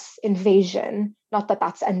US invasion. Not that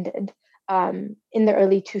that's ended, in the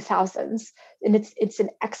early 2000s. And it's an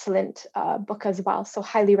excellent book as well, so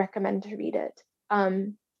highly recommend to read it.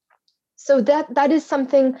 So that is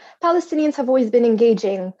something Palestinians have always been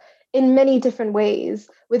engaging in many different ways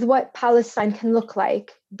with what Palestine can look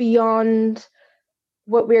like beyond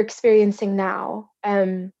what we're experiencing now.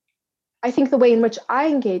 I think the way in which I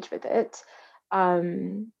engage with it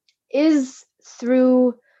is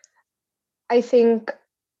through, I think,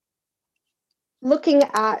 looking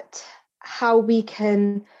at how we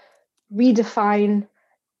can redefine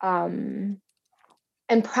and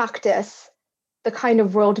practice the kind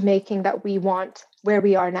of world making that we want where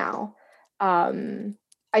we are now.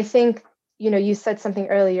 I think, you said something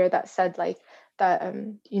earlier that said like that,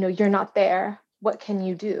 you're not there. What can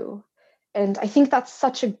you do? And I think that's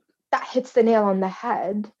that hits the nail on the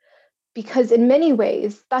head, because in many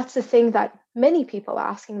ways, that's the thing that many people are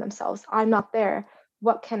asking themselves. I'm not there.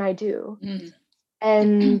 What can I do?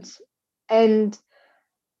 And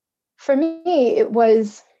for me, it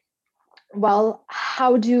was, well,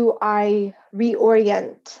 how do I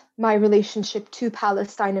reorient my relationship to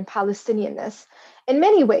Palestine and Palestinianness? In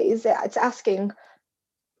many ways, it's asking,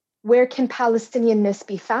 where can Palestinianness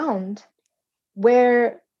be found?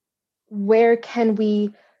 Where can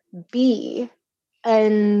we be?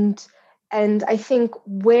 And I think,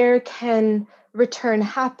 where can return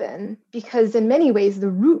happen? Because in many ways,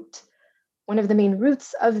 one of the main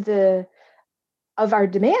roots of our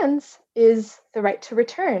demands is the right to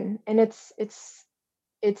return, and it's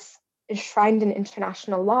enshrined in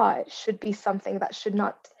international law. It should be something that should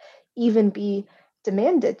not even be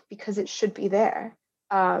demanded, because it should be there.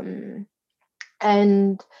 And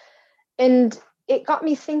it got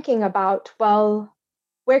me thinking about, well,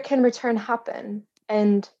 where can return happen,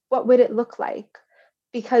 and what would it look like?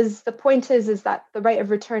 Because the point is that the right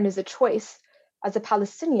of return is a choice. As a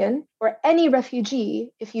Palestinian or any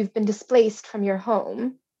refugee, if you've been displaced from your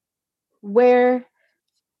home, where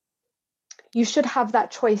you should have that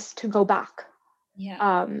choice to go back.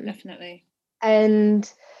 Yeah, definitely.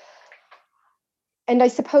 And I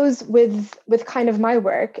suppose with kind of my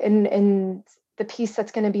work and the piece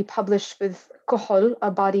that's going to be published with Kuhol, a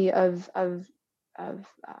body of a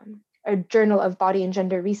journal of body and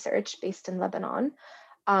gender research based in Lebanon,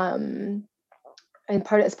 and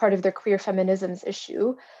as part of their queer feminisms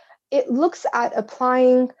issue, it looks at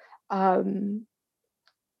applying a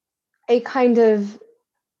kind of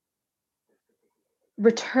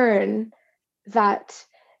return that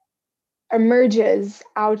emerges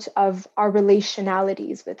out of our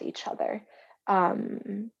relationalities with each other.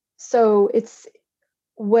 So it's,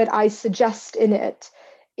 what I suggest in it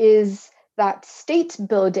is that state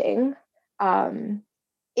building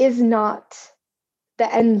is not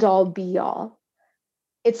the end all be all.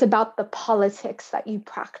 It's about the politics that you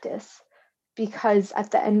practice, because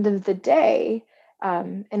at the end of the day,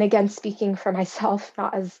 and again, speaking for myself,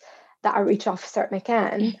 not as the outreach officer at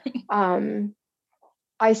McCann,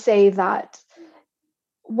 I say that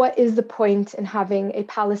what is the point in having a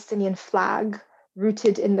Palestinian flag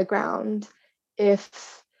rooted in the ground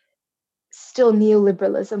if still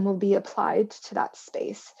neoliberalism will be applied to that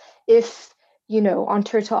space? If, on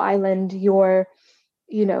Turtle Island, you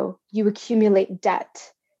accumulate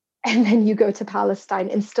debt, and then you go to Palestine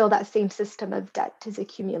and still that same system of debt is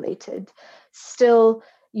accumulated, still,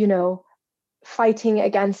 fighting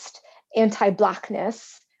against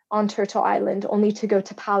anti-Blackness on Turtle Island, only to go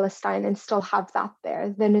to Palestine and still have that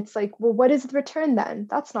there, then it's like, well, what is the return then?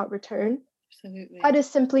 That's not return. Absolutely. That is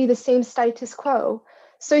simply the same status quo.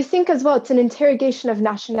 So I think as well, it's an interrogation of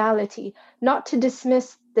nationality, not to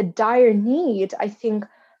dismiss the dire need, I think,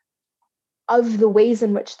 of the ways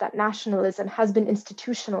in which that nationalism has been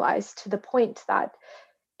institutionalized to the point that,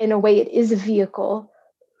 in a way, it is a vehicle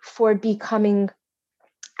for becoming,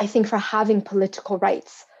 I think, for having political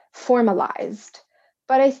rights formalized.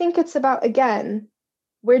 But I think it's about, again,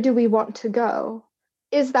 where do we want to go?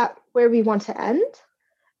 Is that where we want to end?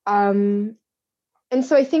 And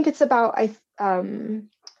so I think it's about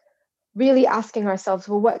really asking ourselves,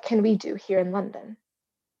 well, what can we do here in London?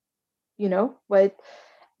 You know, what?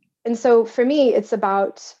 And so for me, it's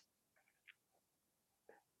about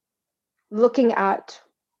looking at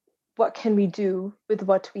what can we do with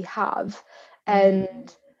what we have,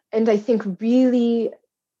 and I think really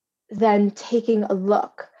then taking a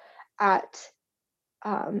look at,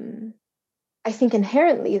 I think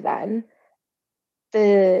inherently then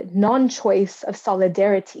the non-choice of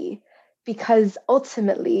solidarity, because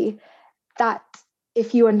ultimately that,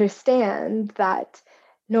 if you understand that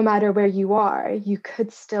no matter where you are, you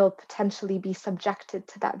could still potentially be subjected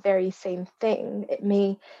to that very same thing. It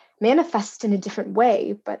may manifest in a different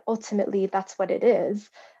way, but ultimately that's what it is.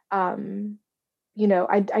 You know,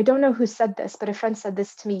 I don't know who said this, but a friend said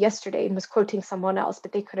this to me yesterday and was quoting someone else,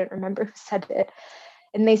 but they couldn't remember who said it.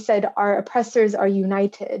 And they said, our oppressors are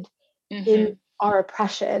united in our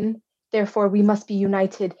oppression. Therefore, we must be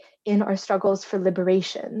united in our struggles for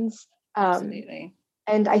liberations. Absolutely.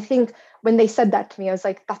 And I think when they said that to me, I was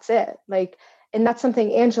like, that's it. Like, and that's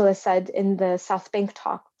something Angela said in the South Bank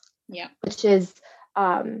talk, which is,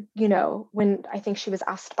 you know, when I think she was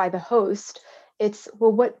asked by the host, it's,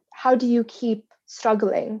 well, how do you keep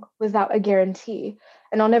struggling without a guarantee?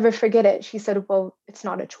 And I'll never forget it. She said, well, it's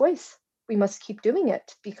not a choice. We must keep doing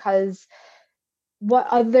it, because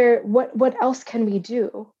what else can we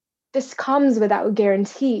do? This comes without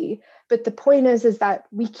guarantee, but the point is that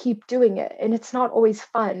we keep doing it, and it's not always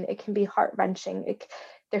fun. It can be heart-wrenching.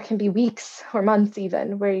 There can be weeks or months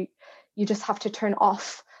even where you just have to turn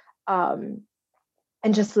off and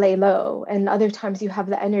just lay low, and other times you have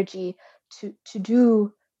the energy to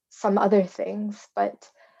do some other things. But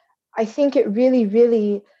I think it really,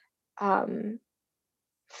 really,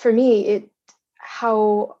 for me,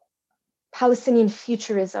 how Palestinian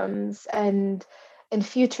futurisms and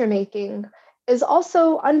future making is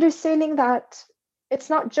also understanding that it's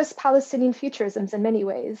not just Palestinian futurisms in many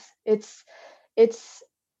ways. It's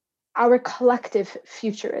our collective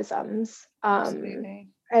futurisms.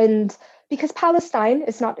 And because Palestine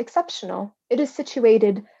is not exceptional, it is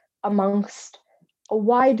situated amongst a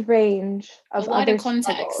wide range of a wider other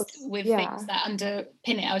context struggles. with things that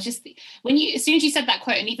underpin it. I was just, as soon as you said that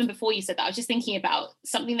quote, and even before you said that, I was just thinking about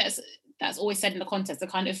something that's always said in the context of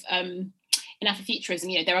kind of in Afrofuturism,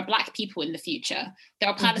 you know, there are Black people in the future, there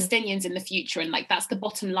are Palestinians in the future, and like that's the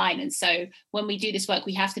bottom line. And so when we do this work,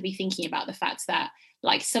 we have to be thinking about the fact that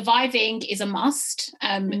like surviving is a must,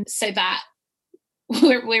 so that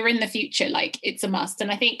we're in the future, like it's a must.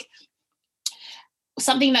 And I think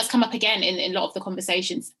something that's come up again in a lot of the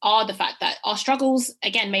conversations are the fact that our struggles,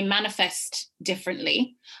 again, may manifest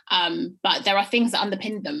differently, but there are things that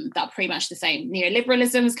underpin them that are pretty much the same.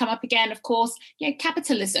 Neoliberalism has come up again, of course, you know,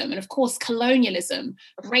 capitalism, and of course, colonialism,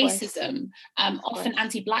 racism, often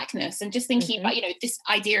anti-Blackness, and just thinking about, you know, this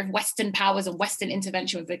idea of Western powers and Western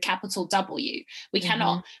intervention with a capital W. We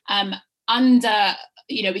cannot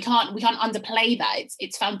we can't underplay that.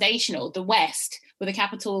 It's foundational. The West with a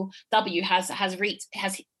capital W has wreaked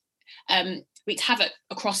havoc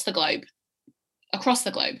across the globe,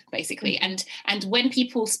 basically. And when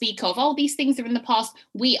people speak of, oh, these things are in the past,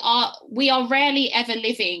 we are rarely ever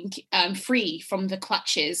living free from the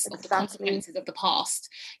clutches of the consequences of the past.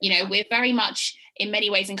 You know, we're very much in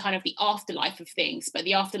many ways in kind of the afterlife of things, but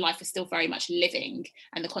the afterlife is still very much living,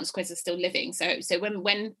 and the consequences are still living. So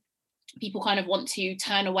when people kind of want to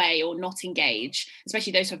turn away or not engage,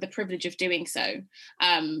 especially those who have the privilege of doing so,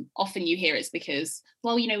 often you hear it's because,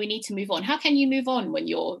 well, you know, we need to move on. How can you move on when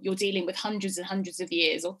you're dealing with hundreds and hundreds of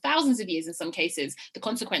years, or thousands of years in some cases, the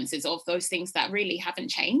consequences of those things that really haven't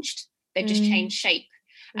changed? They've just changed shape.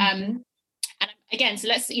 And again, so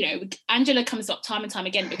let's, you know, Angela comes up time and time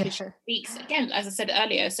again because she speaks, again, as I said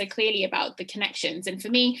earlier, so clearly about the connections. And for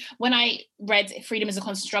me, when I read Freedom is a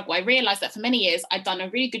Constant Struggle, I realized that for many years, I'd done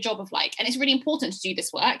a really good job of like, and it's really important to do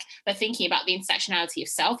this work, but thinking about the intersectionality of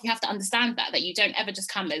self. You have to understand that you don't ever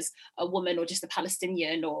just come as a woman or just a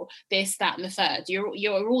Palestinian or this, that, and the third.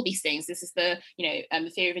 You're all these things. This is the, you know,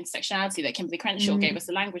 the theory of intersectionality that Kimberly Crenshaw gave us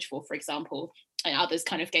the language for example, and others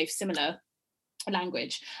kind of gave similar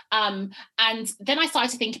language. And then I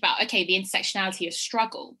started to think about, okay, the intersectionality of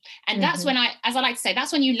struggle. And that's when as I like to say,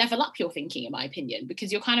 that's when you level up your thinking, in my opinion,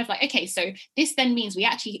 because you're kind of like, okay, so this then means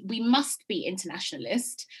we must be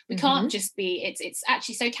internationalist. We can't just be, it's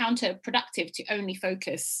actually so counterproductive to only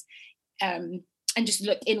focus and just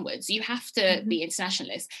look inwards. You have to be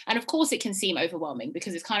internationalist. And of course it can seem overwhelming,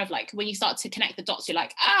 because it's kind of like when you start to connect the dots, you're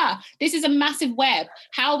like, this is a massive web.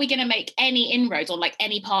 How are we going to make any inroads on like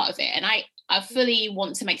any part of it? And I fully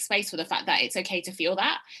want to make space for the fact that it's okay to feel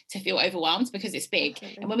overwhelmed, because it's big.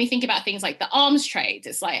 Absolutely. And when we think about things like the arms trade,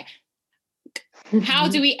 it's like, how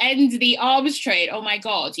do we end the arms trade? Oh my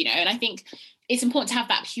God, and I think it's important to have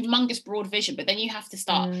that humongous broad vision, but then you have to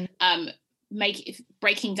start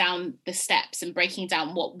breaking down the steps and breaking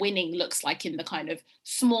down what winning looks like in the kind of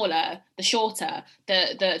smaller, the shorter,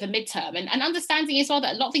 the midterm, and understanding as well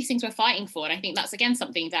that a lot of these things we're fighting for. And I think that's again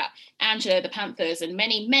something that Angela, the Panthers, and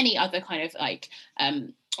many other kind of like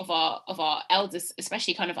of our elders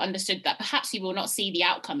especially kind of understood, that perhaps you will not see the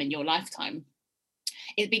outcome in your lifetime.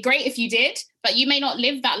 It'd be great if you did, but you may not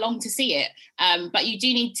live that long to see it. But you do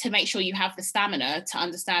need to make sure you have the stamina to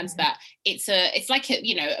understand that it's like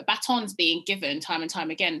a baton's being given time and time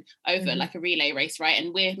again over like a relay race, right?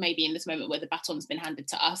 And we're maybe in this moment where the baton's been handed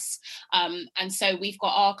to us, and so we've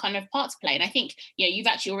got our kind of part to play. And I think you've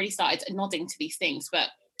actually already started nodding to these things, but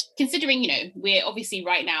considering we're obviously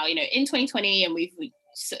right now in 2020, and we've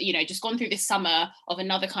just gone through this summer of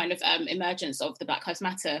another kind of emergence of the Black Lives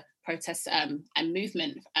Matter protests and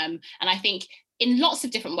movement. And I think in lots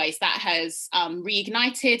of different ways that has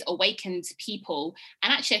reignited, awakened people,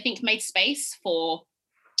 and actually I think made space for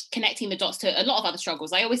connecting the dots to a lot of other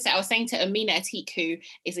struggles. I was saying to Amina Atik, who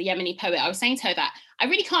is a Yemeni poet, I was saying to her that I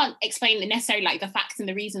really can't explain necessarily like the facts and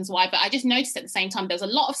the reasons why, but I just noticed at the same time there's a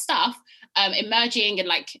lot of stuff emerging and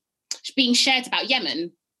like being shared about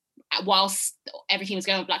Yemen whilst everything was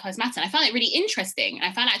going on with Black Lives Matter. And I found it really interesting, and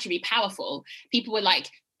I found it actually really powerful. People were like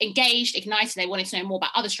engaged, ignited, they wanted to know more about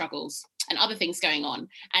other struggles and other things going on.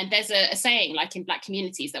 And there's a saying like in Black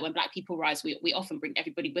communities that when Black people rise, we often bring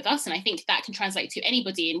everybody with us. And I think that can translate to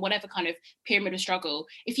anybody in whatever kind of pyramid of struggle.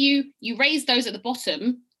 If you raise those at the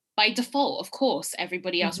bottom, by default, of course,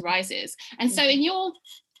 everybody else rises. And so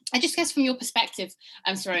I just guess from your perspective,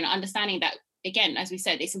 Sirona, understanding that, again, as we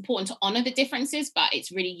said, it's important to honor the differences, but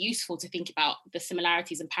it's really useful to think about the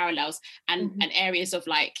similarities and parallels and areas of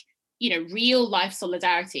like, real life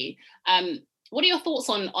solidarity. What are your thoughts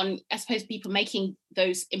on, I suppose, people making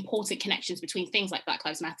those important connections between things like Black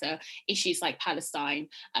Lives Matter, issues like Palestine,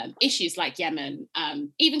 issues like Yemen,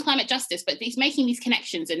 even climate justice, but making these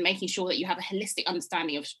connections and making sure that you have a holistic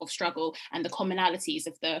understanding of struggle and the commonalities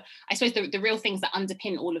of I suppose, the real things that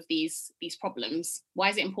underpin all of these problems? Why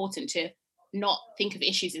is it important to not think of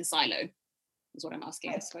issues in silo, is what I'm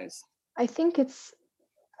asking, I suppose. I think it's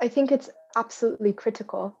absolutely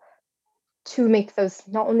critical to make those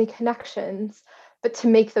not only connections, but to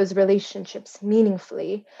make those relationships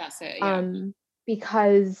meaningfully. That's it, yeah.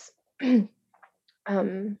 Because I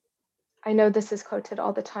know this is quoted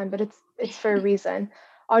all the time, but it's for a reason.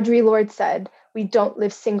 Audre Lorde said, "We don't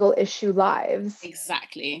live single issue lives."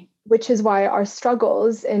 Exactly. Which is why our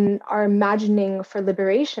struggles and our imagining for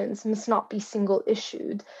liberations must not be single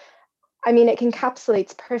issued. I mean, it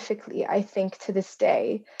encapsulates perfectly, I think, to this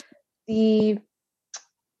day,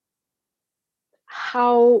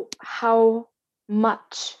 how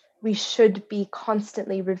much we should be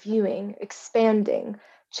constantly reviewing, expanding,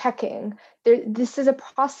 checking. This is a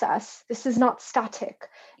process. This is not static.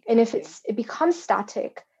 And if it becomes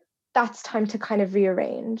static, that's time to kind of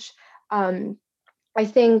rearrange. I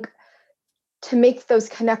think to make those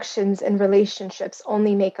connections and relationships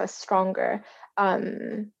only make us stronger.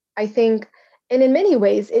 I think, and in many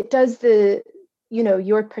ways, it does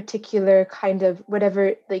your particular kind of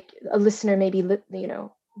whatever, like a listener, maybe,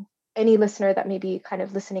 any listener that may be kind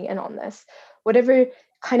of listening in on this, whatever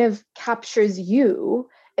kind of captures you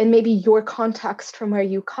and maybe your context from where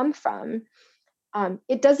you come from,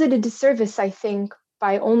 it does it a disservice, I think,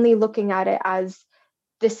 by only looking at it as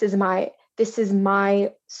this is my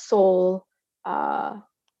sole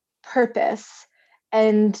purpose,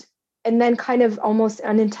 and then kind of almost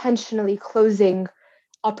unintentionally closing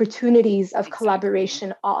opportunities of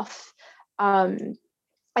collaboration off.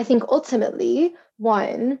 I think ultimately,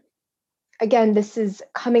 again, this is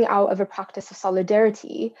coming out of a practice of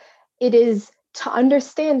solidarity. It is to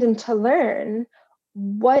understand and to learn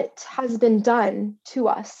what has been done to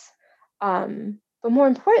us, but more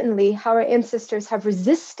importantly, how our ancestors have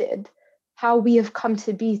resisted how we have come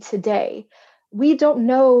to be today. We don't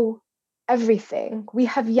know everything. We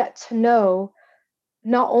have yet to know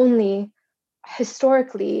not only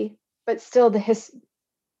historically but still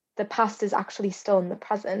the past is actually still in the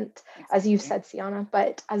present, as you've said, Sienna,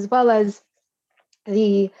 but as well as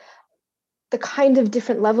the kind of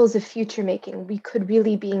different levels of future making we could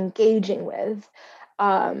really be engaging with.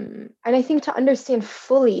 And I think to understand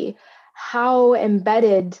fully how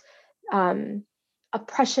embedded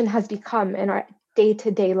oppression has become in our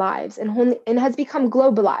day-to-day lives, and has become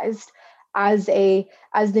globalized as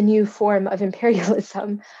the new form of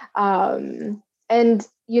imperialism. And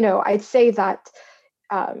I'd say that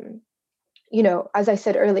as I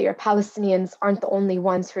said earlier, Palestinians aren't the only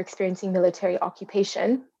ones who are experiencing military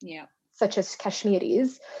occupation, such as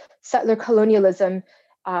Kashmiris. Settler colonialism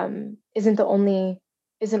isn't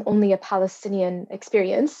only a Palestinian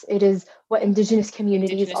experience. It is what indigenous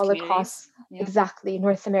communities all across exactly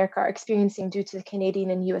North America are experiencing due to the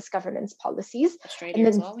Canadian and US government's policies. Australia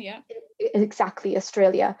as well, exactly,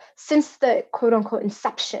 Australia. Since the quote unquote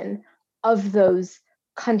inception of those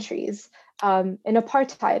countries, and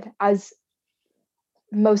apartheid, as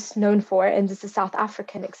most known for, and this is a South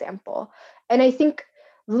African example. And I think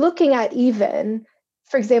looking at even,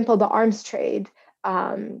 for example, the arms trade,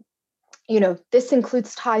 this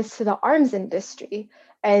includes ties to the arms industry.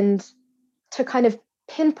 And to kind of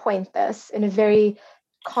pinpoint this in a very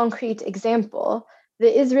concrete example,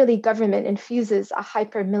 the Israeli government infuses a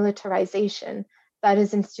hyper-militarization that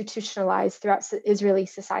is institutionalized throughout Israeli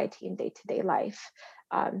society and day-to-day life.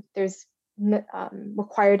 There's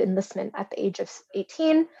required enlistment at the age of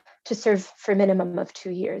 18 to serve for a minimum of 2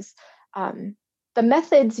 years. The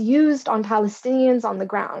methods used on Palestinians on the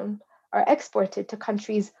ground are exported to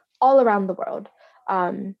countries all around the world.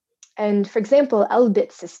 And for example,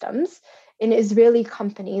 Elbit Systems, an Israeli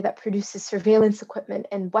company that produces surveillance equipment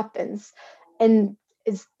and weapons, and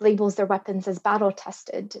labels their weapons as battle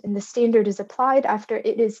tested. And the standard is applied after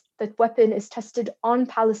the weapon is tested on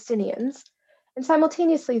Palestinians. And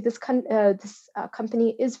simultaneously, this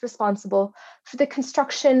company is responsible for the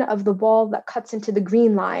construction of the wall that cuts into the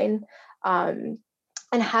Green Line, and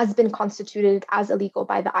has been constituted as illegal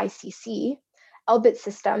by the ICC. Elbit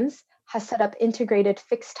Systems has set up integrated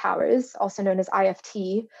fixed towers, also known as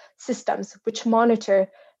IFT systems, which monitor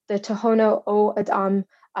the Tohono O'odham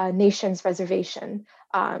Nation's reservation.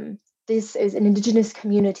 This is an indigenous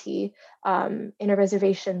community in a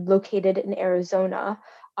reservation located in Arizona,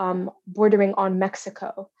 bordering on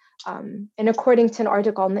Mexico. And according to an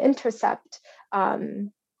article on The Intercept,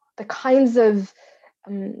 the kinds of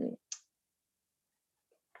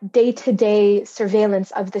day-to-day surveillance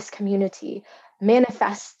of this community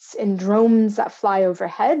manifests in drones that fly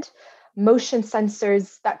overhead, motion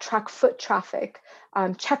sensors that track foot traffic,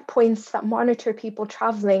 checkpoints that monitor people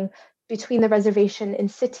traveling between the reservation in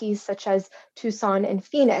cities such as Tucson and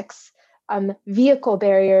Phoenix, vehicle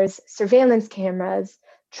barriers, surveillance cameras.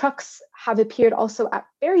 Trucks have appeared also at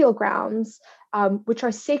burial grounds, which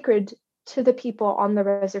are sacred to the people on the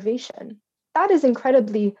reservation. That is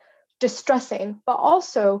incredibly distressing, but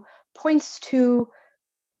also points to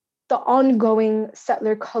the ongoing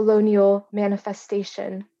settler colonial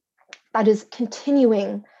manifestation that is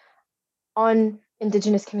continuing on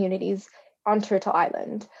indigenous communities on Turtle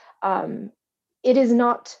Island. It is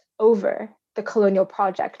not over, the colonial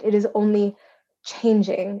project. It is only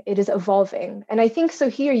changing, it is evolving. And I think so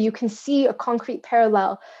here you can see a concrete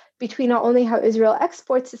parallel between not only how Israel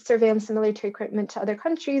exports its surveillance and military equipment to other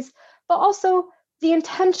countries, but also the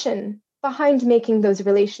intention behind making those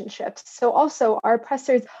relationships. So also our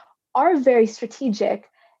oppressors are very strategic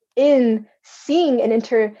in seeing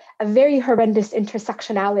a very horrendous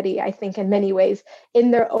intersectionality, I think, in many ways,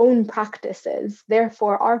 in their own practices.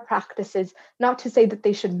 Therefore, our practices, not to say that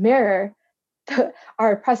they should mirror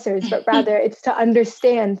our oppressors, but rather it's to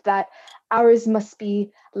understand that ours must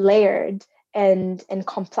be layered and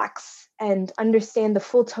complex, and understand the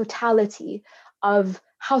full totality of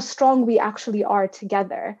how strong we actually are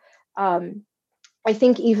together. I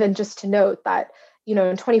think even just to note that, in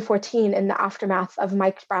 2014, in the aftermath of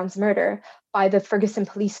Mike Brown's murder by the Ferguson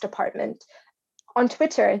Police Department, on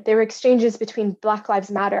Twitter, there were exchanges between Black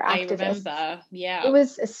Lives Matter activists. I remember, yeah. It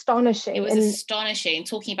was astonishing. It was astonishing,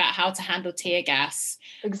 talking about how to handle tear gas.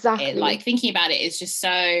 Exactly. Thinking about it is just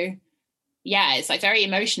so, it's very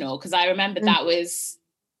emotional, because I remember that was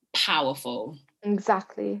powerful.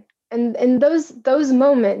 Exactly. And those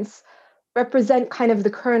moments represent kind of the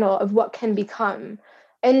kernel of what can become.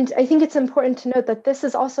 And I think it's important to note that this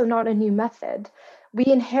is also not a new method. We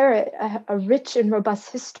inherit a rich and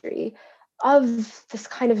robust history of this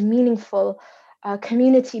kind of meaningful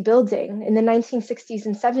community building. In the 1960s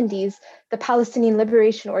and 70s, the Palestinian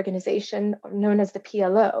Liberation Organization, known as the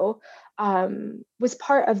PLO, was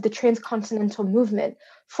part of the transcontinental movement,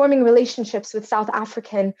 forming relationships with South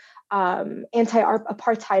African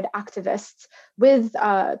anti-apartheid activists, with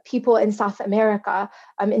people in South America,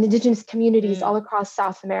 in indigenous communities all across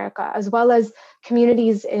South America, as well as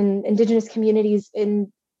indigenous communities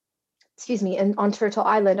on Turtle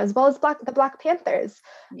Island, as well as the Black Panthers.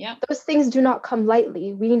 Yeah. Those things do not come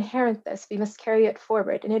lightly. We inherit this. We must carry it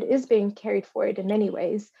forward. And it is being carried forward in many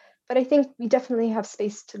ways. But I think we definitely have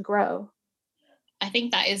space to grow. I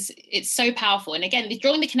think it's so powerful. And again,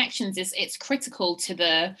 drawing the connections it's critical to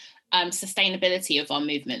the sustainability of our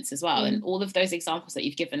movements as well. And all of those examples that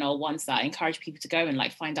you've given are ones that I encourage people to go and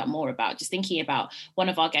like find out more about. Just thinking about one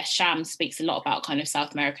of our guests, Sham, speaks a lot about kind of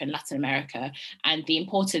South America and Latin America and the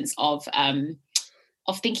importance of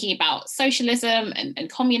thinking about socialism and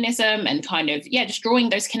communism and kind of, just drawing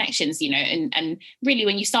those connections, and really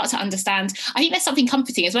when you start to understand, I think there's something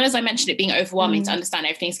comforting, as well as I mentioned it being overwhelming to understand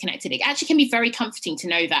everything's connected. It actually can be very comforting to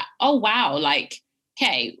know that, oh, wow, like,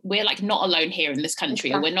 okay, we're like not alone here in this country,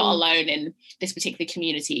 exactly. Or we're not alone in this particular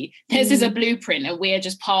community. This is a blueprint and we're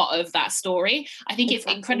just part of that story. I think it's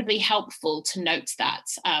incredibly helpful to note that.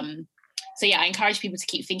 So I encourage people to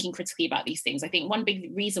keep thinking critically about these things. I think one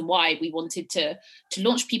big reason why we wanted to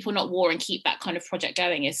launch People Not War and keep that kind of project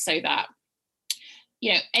going is so that,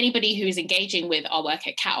 anybody who is engaging with our work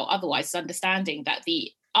at CAT or otherwise is understanding that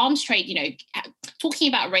the arms trade, talking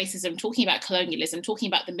about racism, talking about colonialism, talking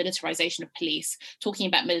about the militarization of police, talking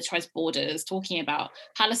about militarized borders, talking about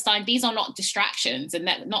Palestine, these are not distractions and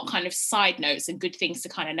they're not kind of side notes and good things to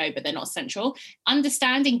kind of know, but they're not central.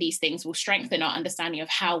 Understanding these things will strengthen our understanding of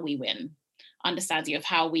how we win, understanding of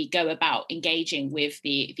how we go about engaging with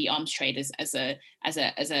the arms trade as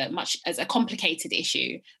a complicated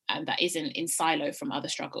issue that isn't in silo from other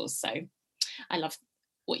struggles. So I love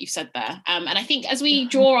what you've said there. And I think as we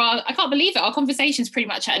draw I can't believe it, our conversation's pretty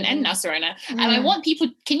much at an end now, Serena. And I want people,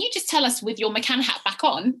 can you just tell us with your McCann hat back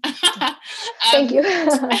on? Thank you.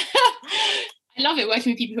 I love it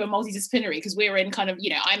working with people who are multidisciplinary, because we're in kind of,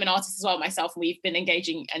 I'm an artist as well myself, and we've been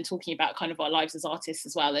engaging and talking about kind of our lives as artists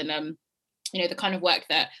as well. And the kind of work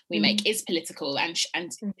that we make is political and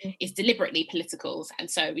is deliberately political.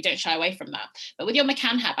 And so we don't shy away from that. But with your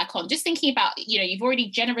McCann hat back on, just thinking about, you've already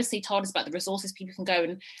generously told us about the resources people can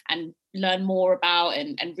go and learn more about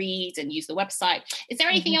and read and use the website. Is there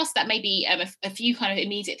anything else that maybe a few kind of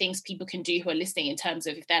immediate things people can do who are listening, in terms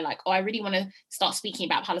of if they're like, oh, I really want to start speaking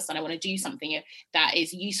about Palestine, I want to do something that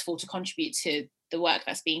is useful to contribute to the work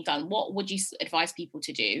that's being done? What would you advise people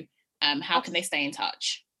to do? How can they stay in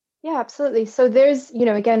touch? Yeah, absolutely. So there's,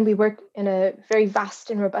 again, we work in a very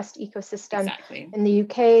vast and robust ecosystem in the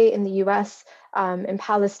UK, in the US, in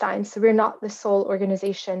Palestine. So we're not the sole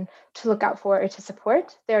organization to look out for or to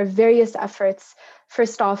support. There are various efforts.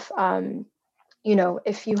 First off,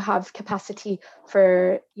 if you have capacity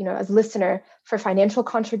for, as a listener, for financial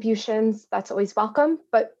contributions, that's always welcome.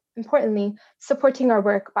 But importantly, supporting our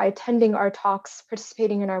work by attending our talks,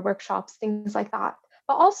 participating in our workshops, things like that.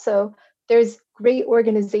 But also, there's great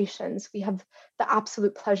organizations we have the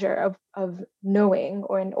absolute pleasure of knowing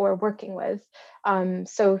or working with.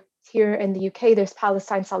 So here in the UK, there's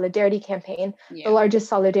Palestine Solidarity Campaign, the largest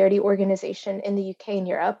solidarity organization in the UK and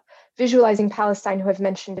Europe, Visualizing Palestine, who I've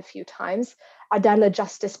mentioned a few times, Adala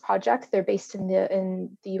Justice Project, they're based in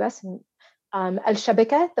the US, and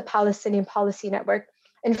Al-Shabaka, the Palestinian Policy Network,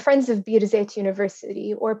 and Friends of Birzeit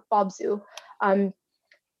University, or BOBZU.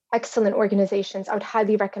 Excellent organizations I would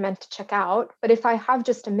highly recommend to check out. But if I have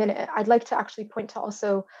just a minute, I'd like to actually point to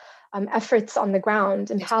also efforts on the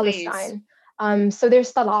ground in Palestine. So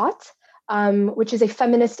there's Talat, which is a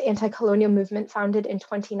feminist anti-colonial movement founded in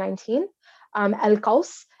 2019.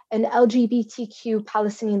 Al-Qaws, an LGBTQ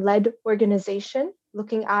Palestinian-led organization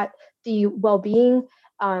looking at the well-being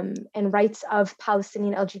and rights of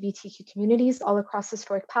Palestinian LGBTQ communities all across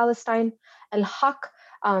historic Palestine. Al-Haq,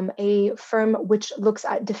 a firm which looks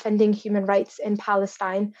at defending human rights in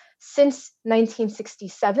Palestine since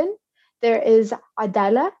 1967. There is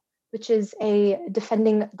Adala, which is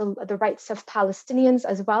defending the rights of Palestinians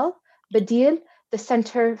as well. Badil, the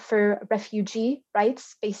Center for Refugee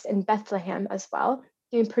Rights, based in Bethlehem as well.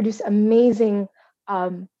 They produce amazing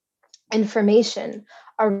information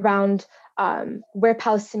around where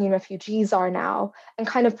Palestinian refugees are now, and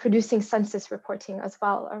kind of producing census reporting as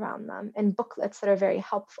well around them, and booklets that are very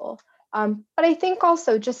helpful. But I think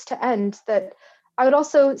also, just to end, that I would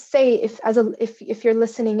also say, if you're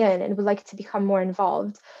listening in and would like to become more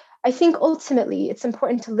involved, I think ultimately it's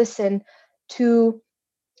important to listen to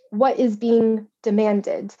what is being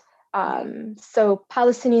demanded. So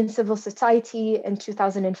Palestinian civil society in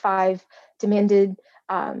 2005 demanded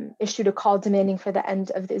issued a call demanding for the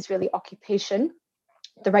end of the Israeli occupation,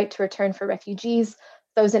 the right to return for refugees,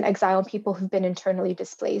 those in exile, and people who've been internally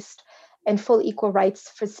displaced, and full equal rights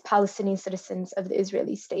for Palestinian citizens of the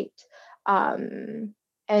Israeli state. And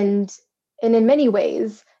in many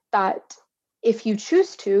ways, that if you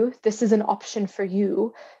choose to, this is an option for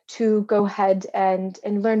you to go ahead and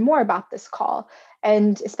learn more about this call.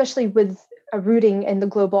 And especially with a rooting in the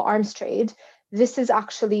global arms trade, this is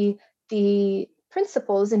actually the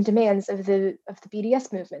principles and demands of the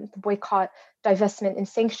BDS movement, the boycott, divestment, and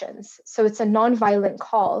sanctions. So it's a nonviolent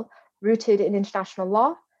call rooted in international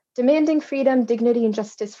law, demanding freedom, dignity, and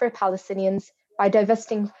justice for Palestinians by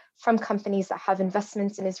divesting from companies that have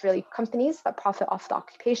investments in Israeli companies that profit off the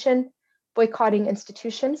occupation, boycotting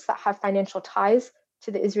institutions that have financial ties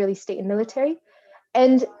to the Israeli state and military,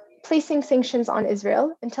 and placing sanctions on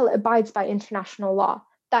Israel until it abides by international law.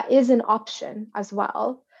 That is an option as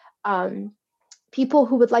well. People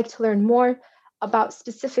who would like to learn more about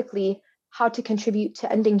specifically how to contribute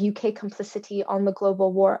to ending UK complicity on the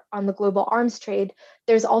global war, on the global arms trade,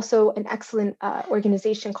 there's also an excellent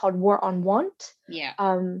organization called War on Want. Yeah.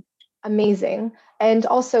 Amazing. And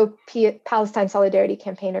also Palestine Solidarity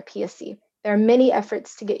Campaign, or PSC. There are many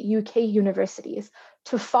efforts to get UK universities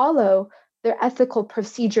to follow their ethical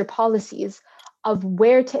procedure policies of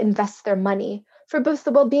where to invest their money for both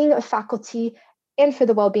the well-being of faculty and for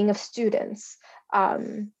the well-being of students.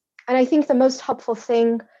 And I think the most helpful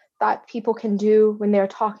thing that people can do when they're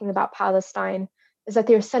talking about Palestine is that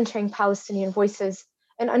they're centering Palestinian voices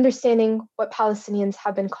and understanding what Palestinians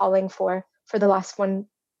have been calling for the last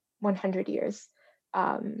 100 years.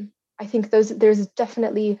 I think there's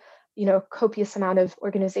definitely, copious amount of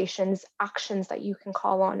organizations, actions that you can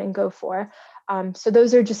call on and go for. So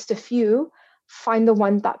those are just a few. Find the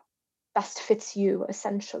one that best fits you,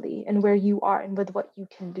 essentially, and where you are and with what you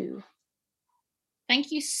can do.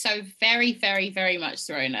 Thank you so very, very, very much,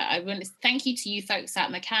 Sirona. I want to thank you to you folks at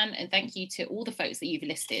McCann, and thank you to all the folks that you've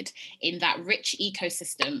listed in that rich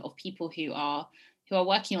ecosystem of people who are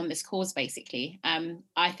working on this cause, basically.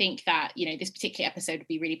 I think that, this particular episode would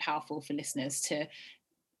be really powerful for listeners to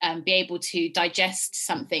be able to digest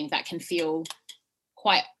something that can feel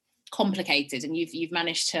quite complicated, and you've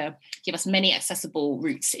managed to give us many accessible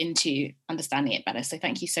routes into understanding it better. So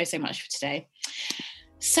thank you so, so much for today.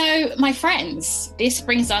 So, my friends, this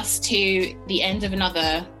brings us to the end of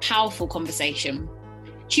another powerful conversation.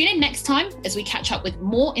 Tune in next time as we catch up with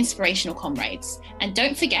more inspirational comrades. And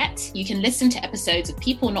don't forget, you can listen to episodes of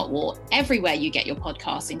People Not War everywhere you get your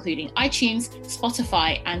podcasts, including iTunes,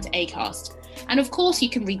 Spotify, and Acast. And of course, you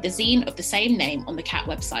can read the zine of the same name on the CAT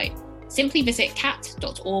website. Simply visit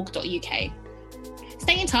cat.org.uk.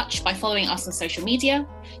 Stay in touch by following us on social media.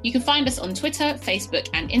 You can find us on Twitter, Facebook,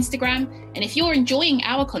 and Instagram. And if you're enjoying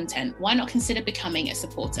our content, why not consider becoming a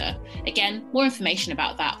supporter? Again, more information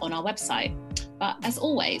about that on our website. But as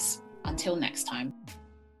always, until next time.